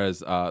far as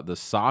the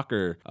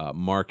soccer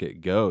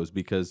market goes,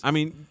 because I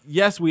mean,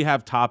 yes, we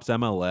have Topps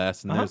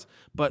MLS, and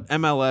but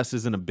MLS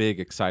isn't a big,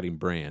 exciting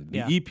brand. The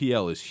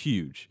EPL is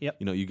huge. Yep.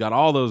 You know, you got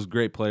all those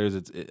great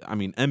players. I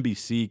mean,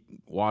 NBC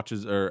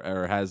watches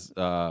or has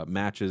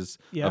matches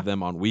of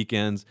them on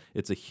weekends.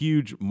 It's a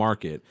huge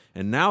market,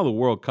 and now the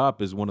World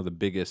Cup is one of the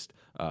biggest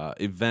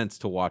events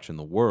to watch in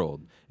the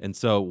world, and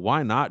so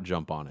why not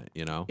jump on it?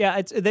 You know?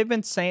 Yeah, they've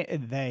been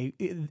saying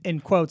in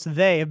quotes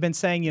they have been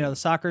saying the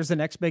soccer is the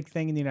next big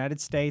thing in the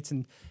United States,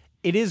 and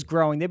it is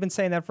growing. They've been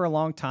saying that for a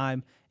long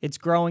time. It's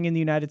growing in the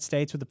United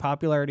States with the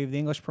popularity of the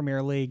English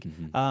Premier League.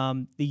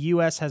 The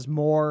U.S. has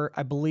more,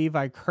 I believe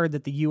I heard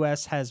that the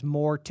U.S. has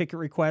more ticket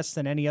requests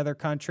than any other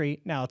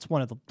country. Now, it's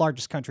one of the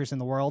largest countries in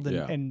the world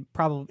and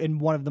probably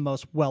one of the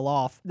most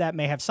well-off. That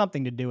may have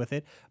something to do with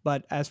it.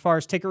 But as far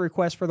as ticket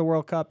requests for the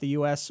World Cup, the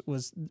U.S.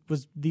 was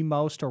the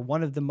most, or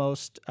one of the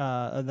most,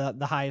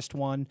 the highest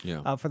one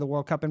for the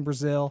World Cup in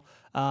Brazil.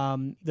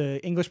 The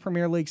English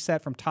Premier League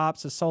set from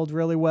Topps has sold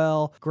really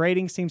well.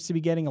 Grading seems to be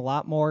getting a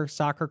lot more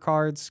soccer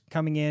cards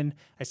coming in.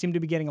 I seem to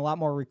be getting a lot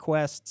more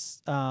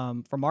requests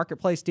from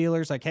marketplace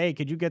dealers like, hey,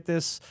 could you get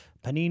this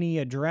Panini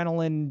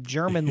Adrenaline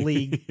German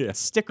League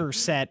sticker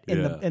set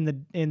in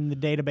the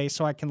database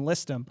so I can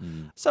list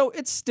them? So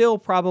it's still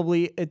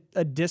probably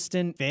a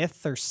distant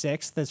 5th or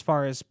 6th as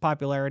far as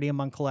popularity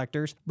among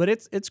collectors, but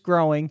it's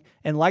growing.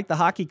 And like the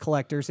hockey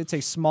collectors, it's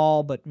a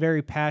small but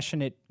very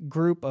passionate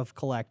group of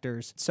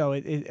collectors. So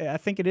I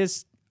think it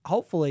is.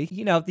 Hopefully,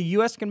 if the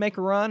U.S. can make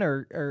a run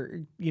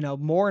or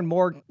more and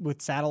more with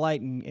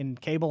satellite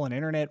and cable and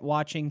internet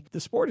watching,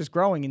 the sport is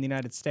growing in the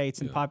United States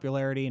in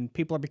popularity, and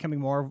people are becoming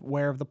more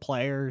aware of the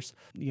players.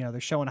 They're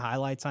showing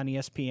highlights on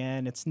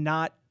ESPN. It's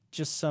not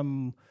just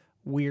some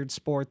weird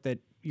sport that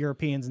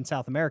Europeans and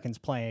South Americans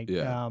playing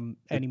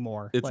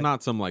anymore. It's like,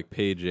 not some like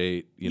page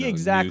 8,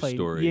 exactly. news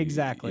story.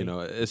 Exactly.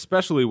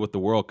 Especially with the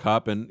World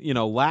Cup. And,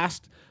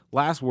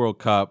 last World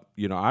Cup,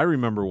 I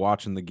remember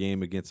watching the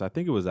game against, I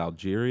think it was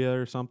Algeria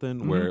or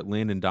something, where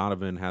Landon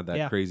Donovan had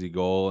that crazy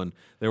goal. And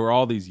there were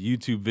all these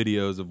YouTube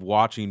videos of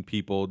watching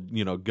people,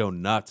 go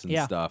nuts and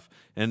stuff.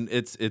 And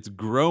it's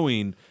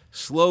growing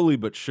slowly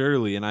but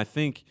surely. And I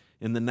think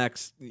in the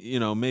next,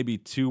 maybe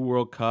 2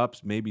 World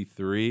Cups, maybe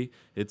 3,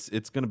 it's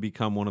going to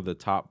become one of the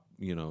top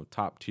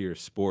tier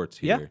sports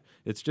here. Yeah.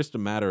 It's just a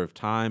matter of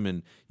time.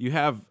 And you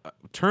have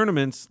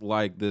tournaments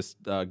like this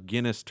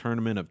Guinness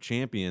Tournament of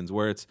Champions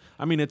where it's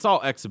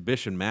all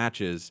exhibition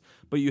matches,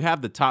 but you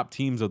have the top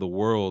teams of the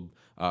world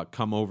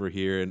come over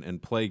here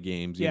and play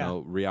games,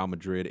 Real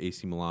Madrid,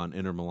 AC Milan,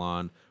 Inter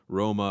Milan,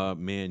 Roma,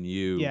 Man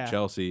U,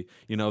 Chelsea.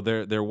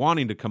 They're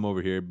wanting to come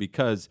over here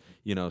because,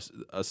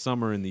 a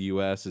summer in the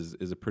U.S.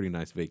 is a pretty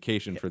nice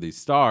vacation for these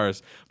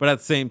stars. But at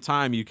the same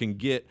time, you can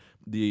get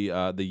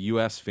the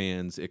U.S.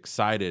 fans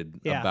excited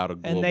about a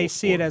global and they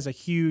see sport. it as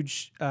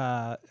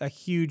a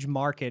huge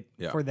market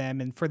for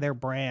them and for their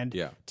brand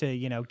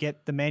to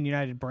get the Man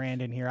United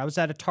brand in here. I was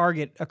at a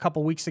Target a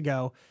couple weeks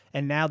ago,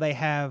 and now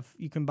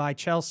you can buy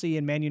Chelsea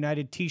and Man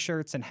United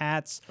T-shirts and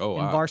hats,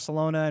 and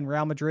Barcelona and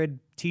Real Madrid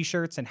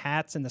T-shirts and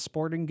hats in the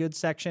sporting goods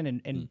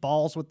section, and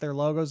balls with their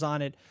logos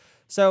on it.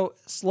 So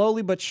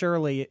slowly but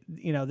surely,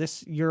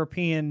 this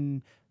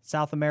European,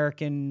 South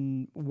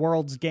American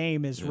world's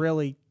game is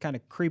really kind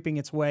of creeping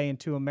its way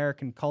into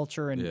American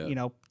culture,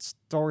 and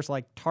stores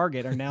like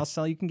Target are now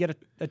selling. You can get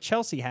a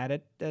Chelsea hat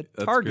at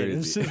Target. Crazy.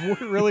 This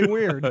is really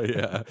weird.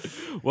 Yeah.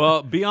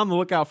 Well, be on the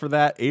lookout for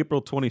that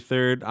April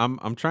 23rd.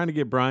 I'm trying to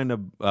get Brian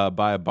to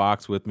buy a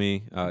box with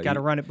me. Got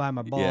to run it by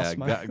my boss.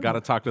 Yeah, got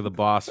to talk to the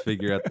boss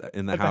figure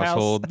in the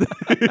household.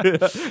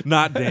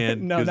 Not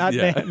Dan. No, not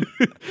Dan.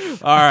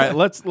 All right,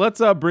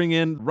 let's bring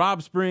in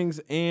Rob Springs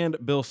and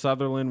Bill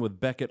Sutherland with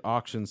Beckett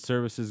Auction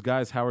Services.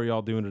 Guys, how are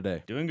y'all doing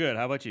today? Doing good.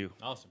 How about you?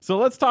 Awesome. So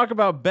let's talk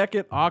about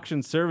Beckett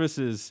Auction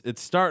Services.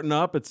 It's starting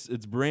up. It's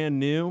brand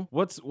new.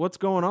 What's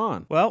going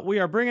on? Well, we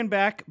are bringing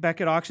back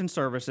Beckett Auction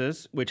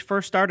Services, which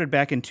first started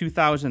back in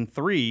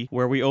 2003,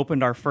 where we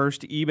opened our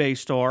first eBay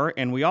store,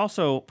 and we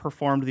also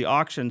performed the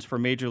auctions for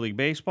Major League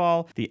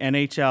Baseball, the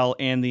NHL,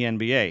 and the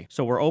NBA.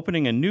 So we're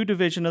opening a new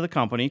division of the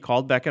company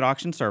called Beckett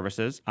Auction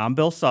Services. I'm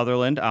Bill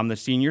Sutherland. I'm the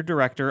Senior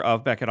Director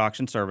of Beckett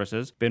Auction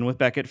Services. Been with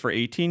Beckett for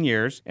 18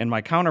 years, and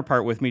my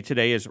counterpart with me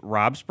today is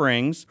Rob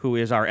Springs, who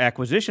is our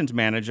Acquisitions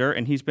Manager,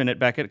 and he's been at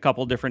Beckett a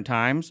couple different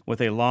times with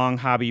a long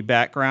hobby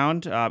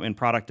background in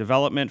product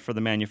development for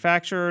the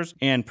manufacturers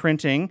and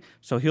printing.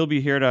 So he'll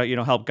be here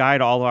to help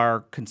guide all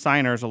our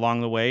consigners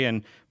along the way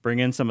and bring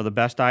in some of the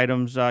best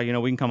items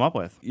we can come up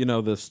with.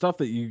 The stuff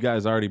that you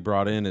guys already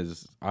brought in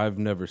I've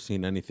never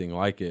seen anything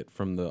like it.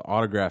 From the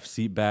autographed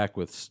seat back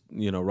with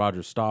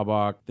Roger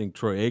Staubach, I think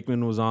Troy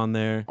Aikman was on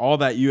there. All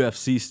that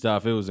UFC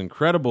stuff, it was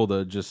incredible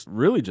to just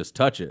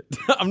touch it.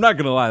 I'm not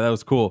gonna lie, that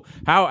was cool.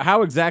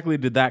 How exactly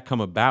did that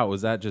come about?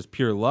 Was that just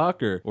pure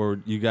luck, or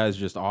you guys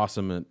just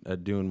awesome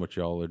at doing what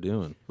y'all are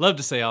doing? Love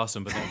to say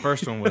awesome, but that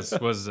first one was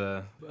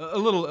a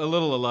little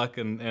of luck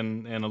and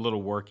a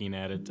little working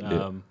at it.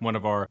 One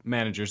of our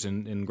managers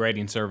in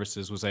grading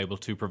services was able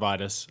to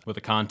provide us with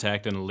a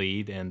contact and a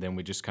lead, and then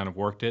we just kind of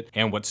worked it.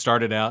 And what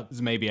started out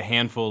as maybe a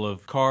handful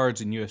of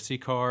cards and UFC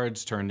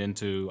cards turned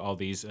into all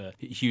these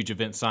huge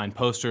event signed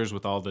posters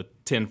with all the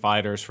 10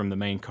 fighters from the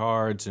main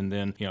cards, and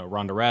then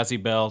Ronda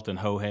Rousey belt and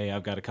Hohei.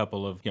 I've got a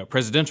couple of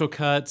presidential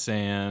cuts,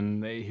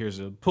 and here's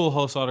a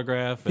Pujols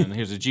autograph, and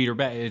here's a Jeter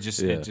bat. He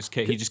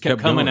just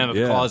kept coming out of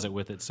the closet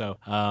with it. So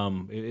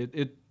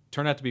it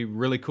turned out to be a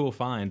really cool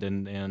find,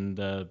 and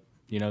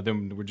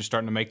then we're just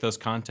starting to make those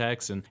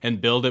contacts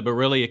and build it. But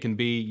really, it can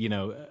be,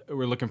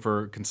 we're looking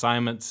for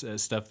consignments,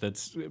 stuff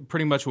that's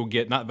pretty much will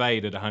get not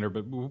valued at 100,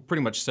 but we'll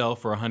pretty much sell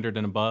for 100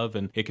 and above.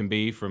 And it can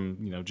be from,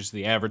 just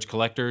the average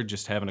collector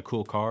just having a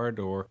cool card,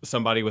 or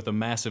somebody with a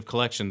massive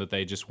collection that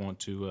they just want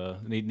to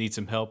need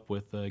some help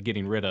with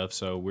getting rid of.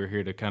 So we're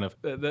here to kind of,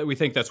 we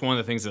think that's one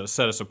of the things that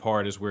set us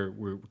apart is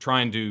we're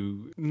trying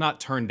to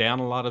not turn down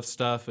a lot of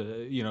stuff,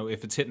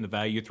 if it's hitting the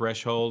value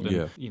threshold,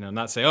 and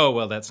not say, oh,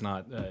 well, that's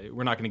not,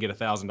 we're not going to get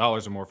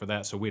 $1,000 or more for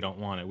that, so we don't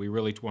want it. We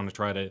really want to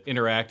try to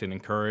interact and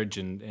encourage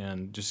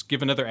and just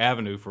give another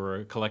avenue for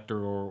a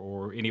collector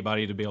or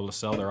anybody to be able to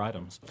sell their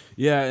items.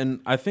 Yeah,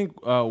 and I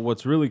think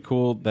what's really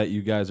cool that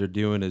you guys are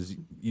doing is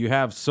you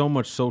have so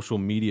much social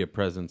media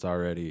presence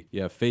already.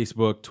 You have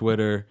Facebook,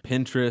 Twitter,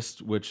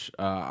 Pinterest, which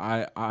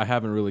I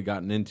haven't really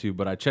gotten into,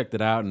 but I checked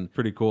it out, and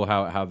pretty cool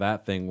how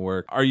that thing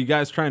worked. Are you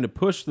guys trying to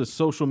push the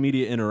social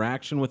media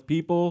interaction with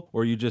people,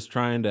 or are you just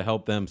trying to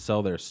help them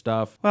sell their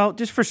stuff? Well,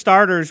 just for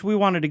starters, we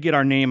wanted to get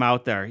our name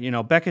out there.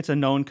 Beckett's a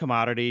known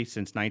commodity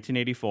since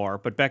 1984,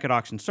 but Beckett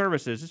Auction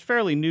Services is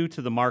fairly new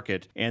to the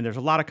market, and there's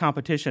a lot of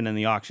competition in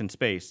the auction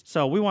space.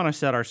 So we want to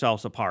set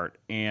ourselves apart,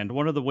 and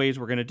one of the ways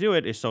we're going to do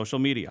it is social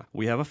media.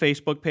 We have a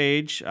Facebook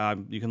page.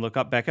 You can look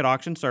up Beckett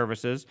Auction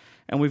Services,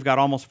 and we've got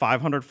almost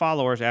 500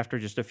 followers after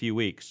just a few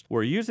weeks.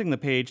 We're using the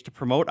page to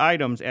promote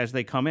items as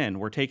they come in.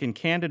 We're taking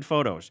candid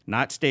photos,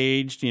 not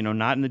staged,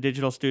 not in the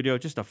digital studio,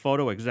 just a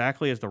photo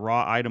exactly as the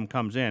raw item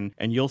comes in,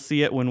 and you'll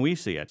see it when we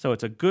see it. So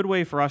it's a good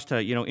way for us to,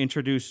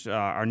 introduce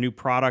our new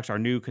products, our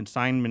new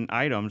consignment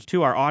items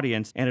to our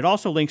audience. And it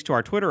also links to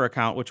our Twitter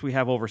account, which we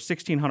have over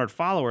 1,600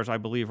 followers, I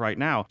believe, right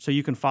now. So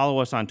you can follow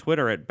us on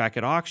Twitter at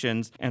Beckett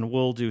Auctions, and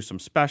we'll do some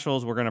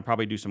specials. We're going to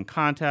probably do some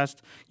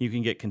contests. You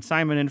can get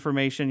consignment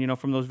information,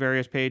 from those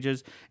various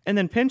pages. And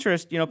then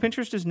Pinterest,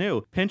 Pinterest is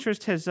new.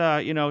 Pinterest has,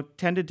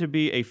 tended to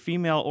be a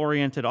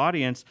female-oriented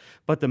audience,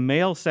 but the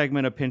male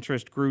segment of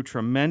Pinterest grew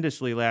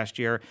tremendously last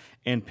year,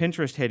 and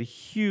Pinterest had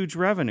huge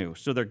revenue.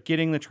 So they're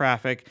getting the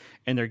traffic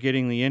and they're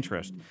getting the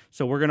interest.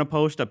 So we're going to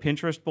post a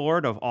Pinterest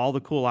board of all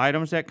the cool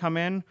items that come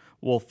in.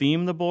 We'll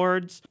theme the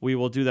boards. We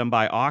will do them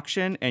by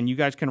auction, and you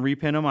guys can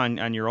repin them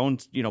on your own,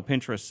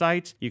 Pinterest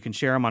sites. You can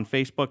share them on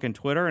Facebook and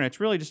Twitter, and it's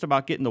really just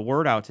about getting the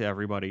word out to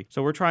everybody.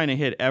 So we're trying to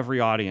hit every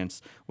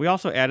audience. We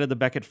also added the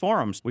Beckett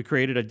forums. We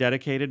created a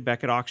dedicated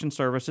Beckett Auction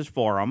Services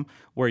forum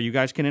where you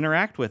guys can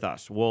interact with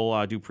us.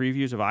 We'll do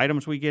previews of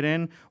items we get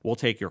in. We'll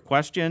take your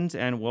questions,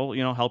 and we'll,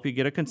 help you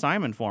get a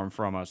consignment form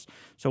from us.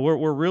 So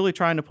we're really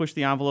trying to push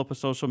the envelope of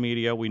social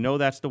media. We know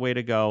that's the way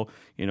to go.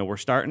 We're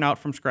starting out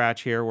from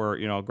scratch here.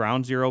 We're,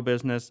 ground zero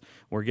business.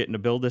 We're getting to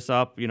build this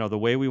up, the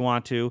way we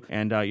want to.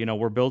 And,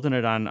 we're building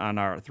it on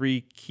our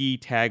three key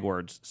tag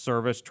words: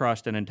 service,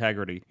 trust, and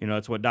integrity.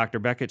 It's what Dr.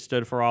 Beckett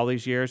stood for all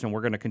these years, and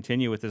we're going to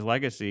continue with his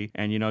legacy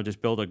and,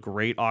 just build a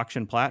great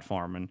auction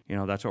platform. And,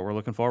 that's what we're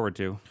looking forward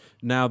to.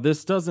 Now,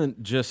 this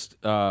doesn't just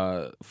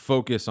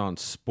focus on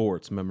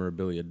sports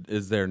memorabilia.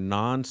 Is there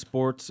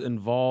non-sports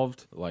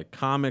involved, like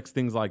comics,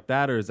 things like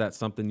that, or is that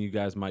something you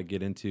guys might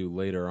get into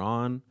later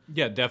on?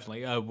 Yeah,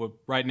 definitely.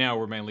 Right now,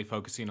 we're mainly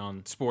focusing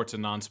on sports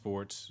and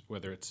non-sports,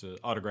 whether it's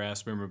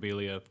autographs,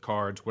 memorabilia,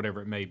 cards,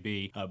 whatever it may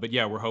be. But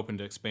yeah, we're hoping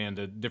to expand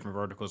to different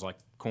verticals like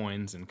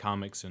coins and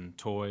comics and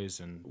toys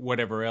and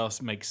whatever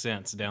else makes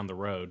sense down the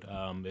road.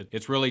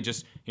 It's really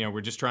just,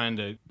 we're just trying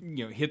to,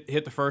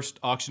 hit the first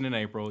auction in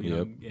April,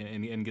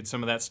 and get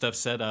some of that stuff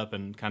set up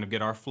and kind of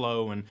get our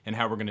flow and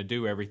how we're going to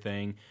do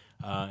everything.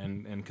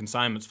 And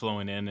consignments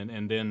flowing in,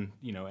 and then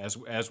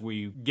as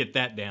we get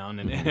that down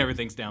and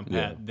everything's down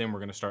pat, then we're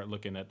going to start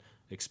looking at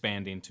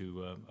expanding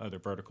to other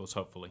verticals,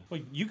 hopefully.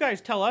 Well, you guys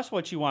tell us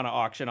what you want to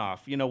auction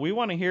off. We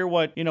want to hear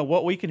what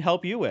we can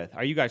help you with.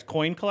 Are you guys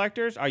coin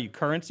collectors? Are you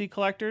currency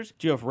collectors?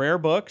 Do you have rare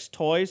books,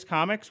 toys,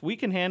 comics? We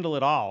can handle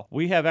it all.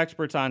 We have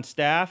experts on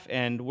staff,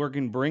 and we're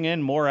going to bring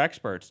in more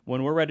experts.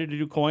 When we're ready to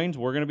do coins,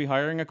 we're going to be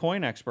hiring a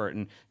coin expert,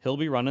 and he'll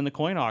be running the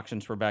coin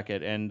auctions for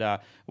Beckett. And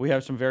we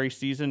have some very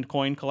seasoned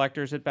coin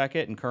collectors at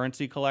Beckett and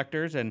currency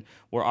collectors, and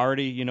we're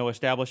already,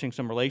 establishing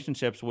some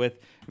relationships with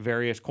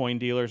various coin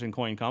dealers and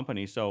coin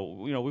companies. So,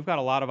 we've got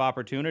a lot of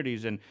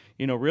opportunities, and,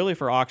 really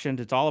for auctions,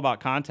 it's all about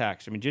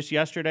contacts. I mean, just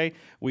yesterday,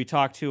 we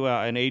talked to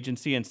an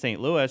agency in St.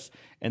 Louis,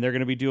 and they're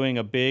going to be doing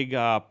a big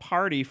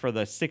party for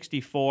the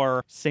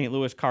 64 St.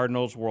 Louis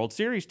Cardinals World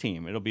Series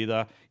team. It'll be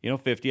the,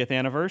 50th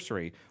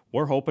anniversary.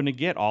 We're hoping to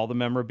get all the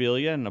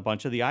memorabilia and a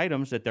bunch of the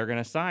items that they're going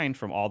to sign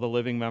from all the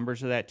living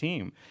members of that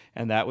team.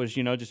 And that was,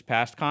 just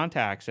past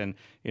contacts. And,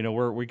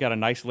 we got a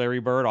nice Larry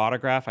Bird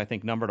autograph, I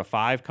think number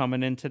 5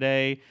 coming in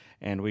today.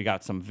 And we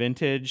got some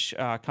vintage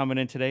coming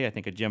in today. I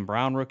think a Jim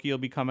Brown rookie will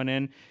be coming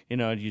in.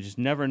 You just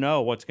never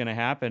know what's going to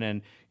happen.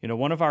 And,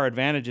 one of our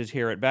advantages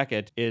here at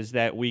Beckett is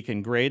that we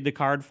can grade the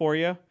card for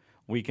you.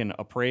 We can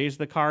appraise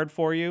the card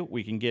for you.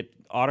 We can get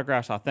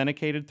autographs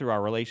authenticated through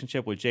our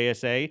relationship with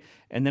JSA,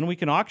 and then we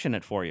can auction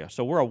it for you.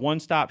 So we're a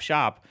one-stop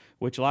shop,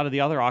 which a lot of the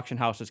other auction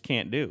houses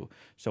can't do.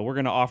 So we're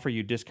going to offer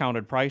you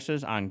discounted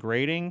prices on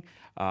grading,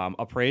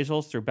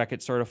 appraisals through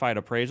Beckett Certified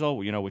Appraisal,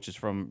 which is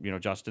from,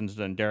 Justin's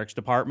and Derek's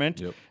department.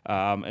 Yep.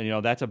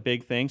 And, that's a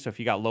big thing. So if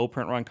you got low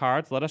print run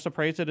cards, let us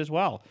appraise it as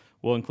well.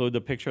 We'll include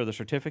the picture of the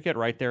certificate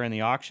right there in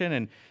the auction.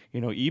 And,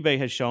 eBay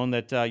has shown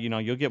that,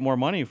 you'll get more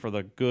money for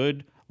the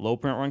good low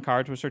print run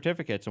cards with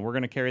certificates, and we're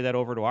going to carry that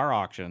over to our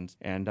auctions.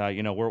 And,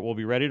 we'll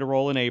be ready to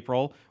roll in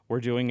April. We're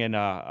doing an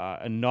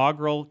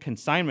inaugural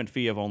consignment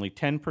fee of only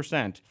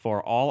 10%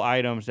 for all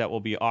items that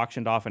will be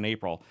auctioned off in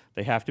April.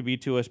 They have to be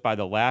to us by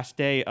the last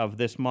day of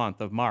this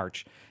month of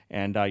March.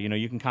 And,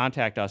 you can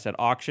contact us at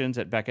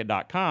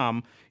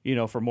auctions@beckett.com,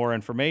 for more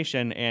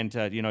information and,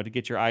 to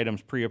get your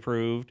items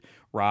pre-approved.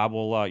 Rob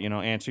will,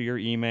 answer your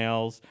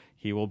emails.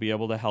 He will be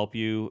able to help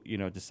you,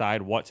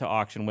 decide what to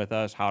auction with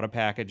us, how to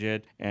package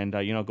it, and,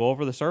 go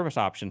over the service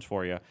options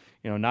for you.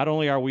 Not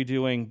only are we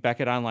doing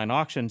Beckett Online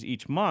Auctions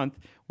each month,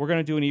 we're going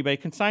to do an eBay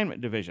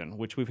consignment division,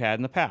 which we've had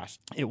in the past.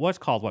 It was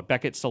called,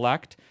 Beckett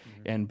Select.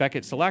 And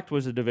Beckett Select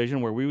was a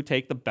division where we would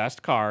take the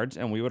best cards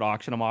and we would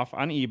auction them off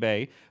on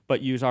eBay,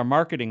 but use our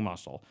marketing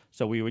muscle.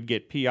 So we would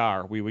get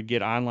PR, we would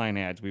get online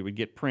ads, we would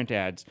get print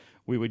ads.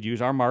 We would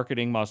use our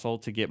marketing muscle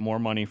to get more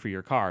money for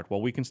your card.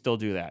 Well, we can still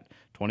do that.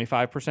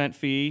 25%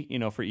 fee,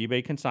 for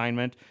eBay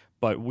consignment,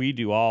 but we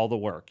do all the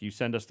work. You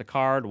send us the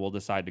card, we'll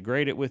decide to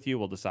grade it with you,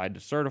 we'll decide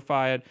to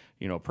certify it,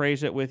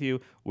 appraise it with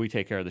you. We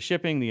take care of the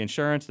shipping, the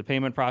insurance, the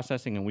payment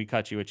processing, and we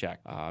cut you a check.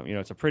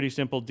 It's a pretty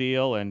simple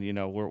deal, and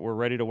we're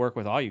ready to work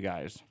with all you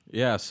guys.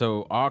 Yeah,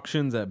 so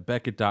auctions at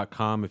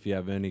Beckett.com if you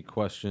have any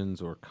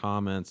questions or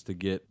comments to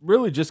get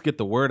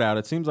the word out.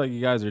 It seems like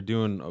you guys are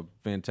doing a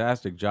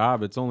fantastic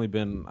job. It's only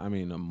been,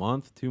 a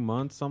month, 2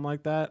 months, something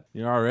like that.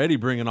 You're already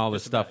bringing all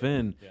this stuff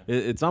in. Yeah.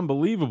 It's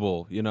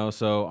unbelievable,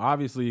 so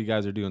obviously you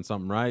guys are doing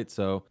something right.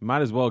 So you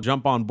might as well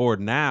jump on board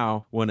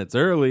now when it's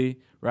early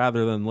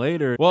rather than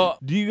later. Well,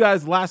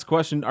 last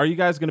question, are you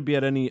guys going to be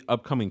at any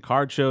upcoming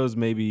card shows,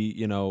 maybe,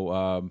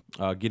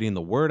 getting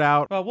the word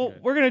out? Well,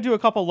 we're going to do a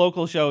couple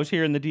local shows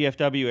here in the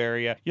DFW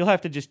area. You'll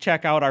have to just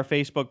check out our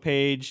Facebook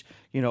page,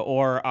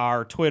 or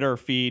our Twitter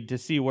feed to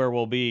see where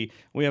we'll be.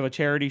 We have a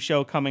charity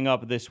show coming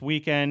up this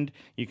weekend.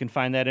 You can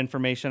find that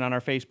information on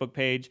our Facebook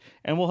page.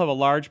 And we'll have a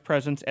large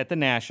presence at the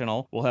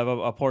National. We'll have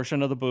a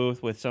portion of the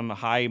booth with some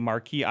high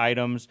marquee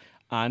items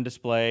on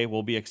display.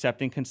 We'll be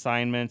accepting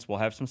consignments. We'll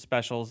have some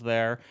specials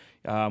there.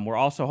 We're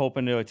also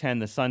hoping to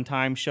attend the Sun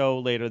Time show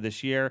later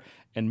this year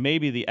and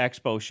maybe the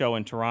Expo show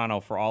in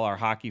Toronto for all our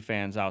hockey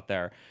fans out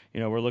there.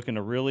 We're looking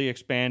to really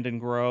expand and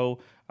grow,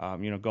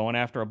 going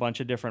after a bunch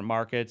of different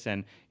markets.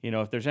 And,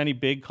 if there's any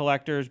big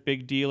collectors,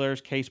 big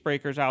dealers, case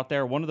breakers out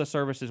there, one of the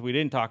services we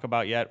didn't talk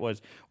about yet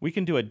was we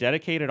can do a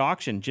dedicated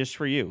auction just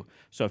for you.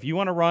 So if you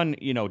want to run,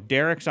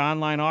 Derek's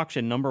online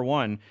auction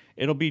 #1,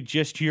 it'll be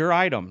just your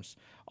items.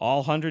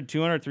 All 100,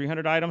 200,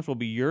 300 items will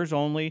be yours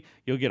only.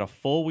 You'll get a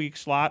full week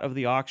slot of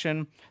the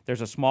auction.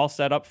 There's a small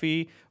setup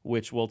fee,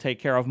 which will take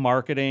care of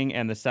marketing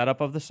and the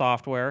setup of the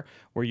software.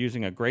 We're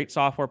using a great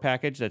software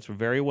package that's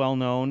very well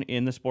known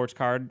in the sports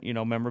card,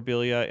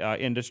 memorabilia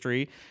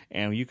industry,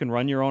 and you can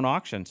run your own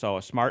auction. So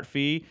a smart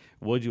fee,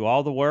 we'll do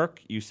all the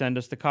work. You send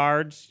us the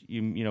cards,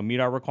 you meet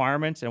our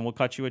requirements, and we'll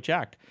cut you a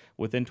check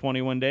within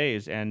 21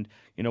 days. And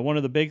one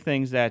of the big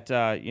things that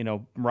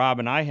Rob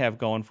and I have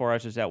going for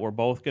us is that we're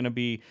both going to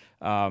be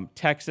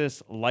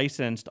Texas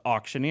licensed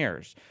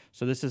auctioneers.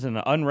 So this is an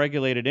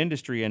unregulated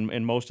industry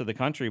in most of the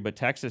country, but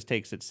Texas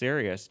takes it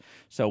serious.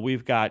 So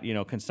we've got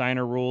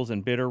consignor rules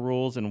and bidder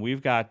rules, and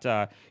we've got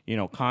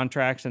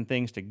contracts and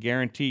things to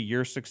guarantee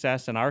your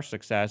success and our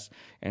success.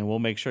 And we'll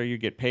make sure you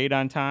get paid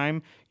on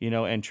time,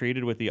 and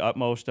treated with the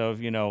utmost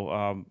of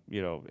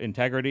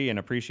integrity and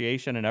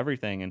appreciation and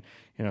everything. And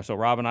so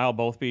Rob and I will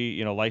both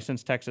be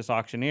licensed Texas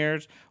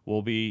auctioneers.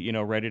 We'll be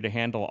ready to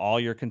handle all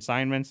your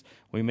consignments.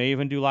 We may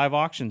even do live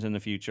auctions in the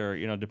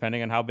future,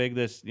 depending on how big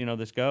this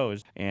this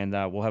goes. And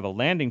we'll have a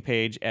landing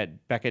page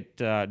at Beckett,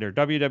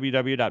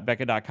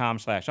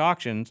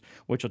 www.beckett.com/auctions,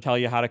 which will tell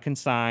you how to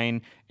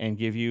consign and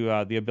give you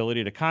the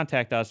ability to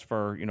contact us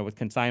for with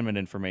consignment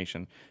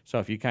information. So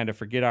if you kind of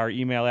forget our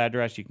email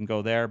address, you can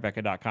go there,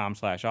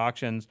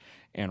 beckett.com/auctions,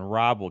 and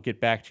Rob will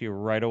get back to you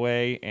right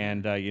away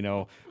and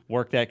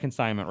work that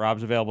consignment.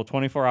 Rob's available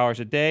 24 hours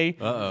a day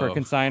for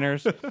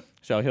consigners.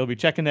 So he'll be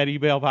checking that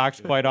email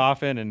box quite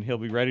often, and he'll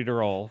be ready to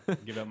roll.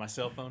 Give out my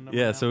cell phone number.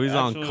 Yeah, now? so he's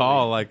Absolutely. on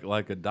call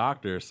like a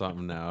doctor or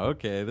something now.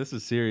 Okay, this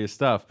is serious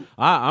stuff.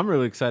 I'm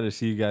really excited to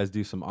see you guys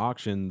do some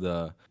auction,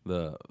 the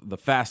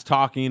fast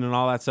talking and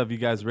all that stuff. You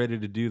guys ready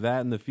to do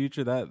that in the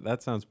future?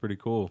 That sounds pretty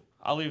cool.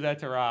 I'll leave that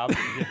to Rob.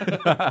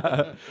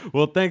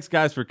 Well, thanks,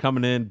 guys, for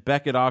coming in.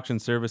 Beckett Auction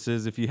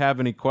Services. If you have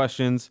any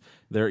questions,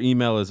 their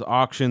email is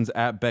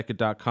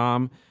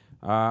auctions@beckett.com.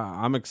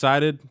 I'm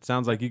excited.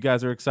 Sounds like you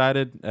guys are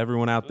excited.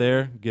 Everyone out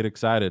there, get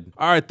excited.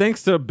 All right,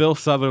 thanks to Bill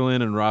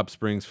Sutherland and Rob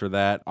Springs for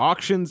that.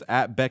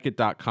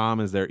 Auctions@beckett.com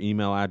is their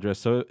email address.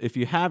 So if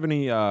you have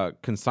any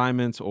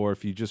consignments or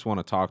if you just want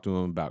to talk to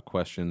them about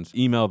questions,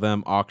 email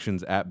them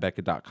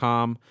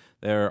auctions@beckett.com.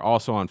 They're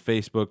also on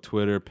Facebook,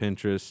 Twitter,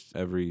 Pinterest,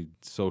 every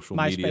social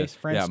media. MySpace,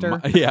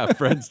 Friendster. Yeah,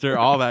 Friendster,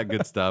 all that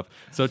good stuff.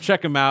 So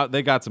check them out.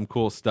 They got some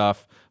cool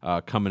stuff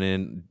coming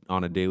in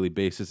on a daily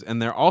basis. And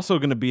they're also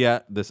going to be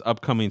at this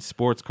upcoming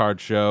sports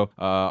card show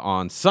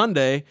on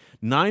Sunday,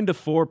 9 to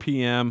 4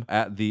 p.m.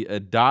 at the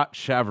Adat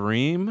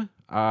Shavarim.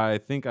 I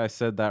think I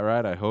said that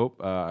right. I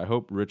hope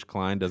Rich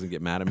Klein doesn't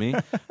get mad at me.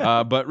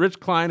 But Rich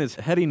Klein is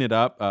heading it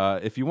up.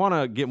 If you want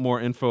to get more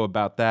info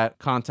about that,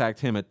 contact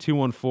him at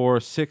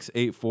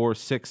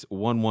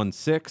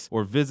 214-684-6116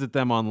 or visit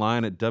them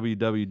online at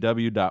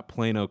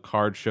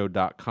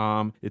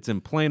www.planocardshow.com. It's in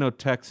Plano,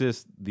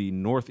 Texas, the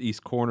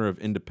northeast corner of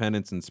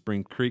Independence and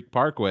Spring Creek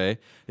Parkway.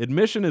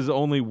 Admission is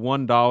only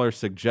 $1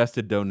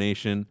 suggested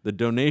donation. The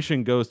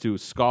donation goes to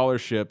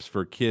scholarships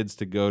for kids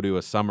to go to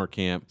a summer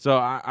camp. So,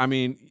 I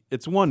mean,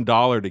 it's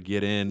 $1 to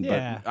get in,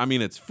 Yeah. but I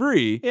mean it's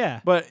free.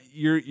 Yeah. But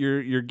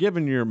you're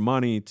giving your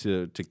money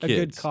to kids. A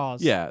good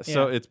cause. Yeah.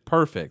 So it's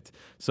perfect.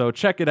 So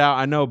check it out.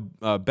 I know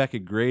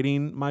Beckett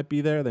Grading might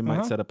be there. They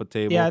might set up a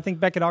table. Yeah, I think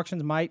Beckett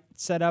Auctions might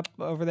set up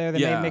over there. They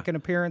Yeah. may make an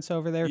appearance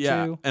over there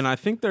Yeah, too. and I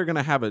think they're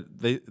gonna have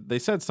they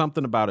said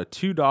something about a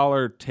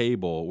 $2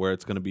 table where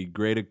it's gonna be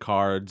graded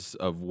cards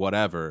of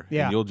whatever.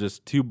 Yeah. And you'll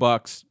just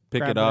 $2 pick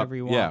grab it up. whatever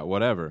you want. Yeah,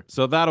 whatever.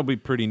 So that'll be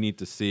pretty neat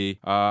to see.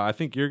 I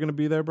think you're going to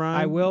be there, Brian.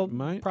 I will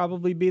Might?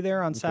 probably be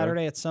there on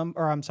Saturday on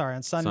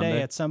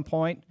Sunday at some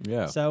point.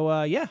 Yeah.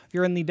 So if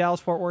you're in the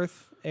Dallas-Fort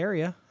Worth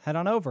area, head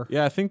on over.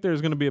 Yeah, I think there's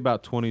going to be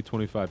about 20,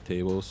 25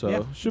 tables, so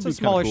Yeah, should it's be a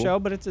smaller cool. show,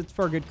 but it's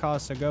for a good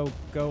cause. So go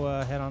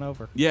head on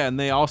over. Yeah, and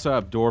they also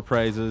have door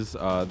prizes.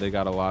 They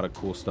got a lot of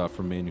cool stuff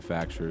from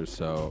manufacturers,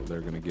 so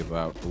they're going to give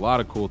out a lot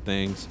of cool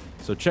things.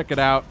 So check it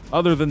out.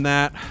 Other than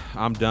that,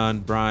 I'm done.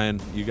 Brian,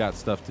 you got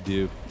stuff to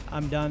do.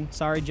 I'm done.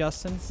 Sorry,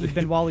 Justin. You've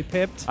been Wally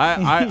pipped.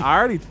 I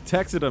already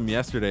texted him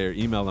yesterday or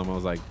emailed him. I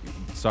was like,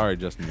 sorry,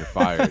 Justin, you're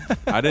fired.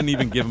 I didn't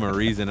even give him a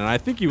reason. And I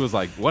think he was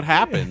like, what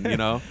happened, you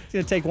know? He's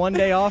going to take one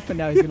day off, and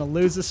now he's going to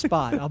lose a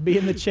spot. I'll be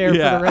in the chair for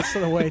the rest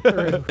of the way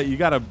through. You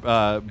got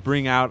to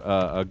bring out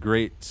a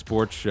great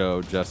sports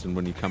show, Justin,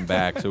 when you come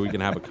back, so we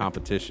can have a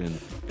competition,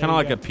 kind of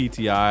like go. a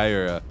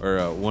PTI or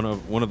a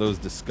one of those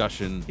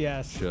discussion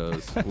Yes.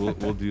 shows.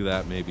 We'll do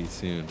that maybe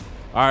soon.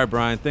 All right,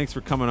 Brian, thanks for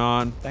coming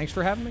on. Thanks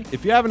for having me.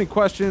 If you have any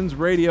questions,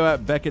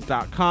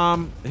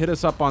 radio@beckett.com. Hit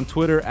us up on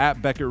Twitter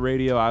 @Beckett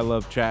Radio. I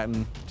love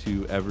chatting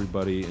to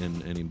everybody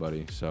and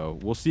anybody. So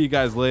we'll see you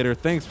guys later.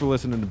 Thanks for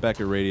listening to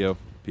Beckett Radio.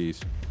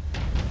 Peace.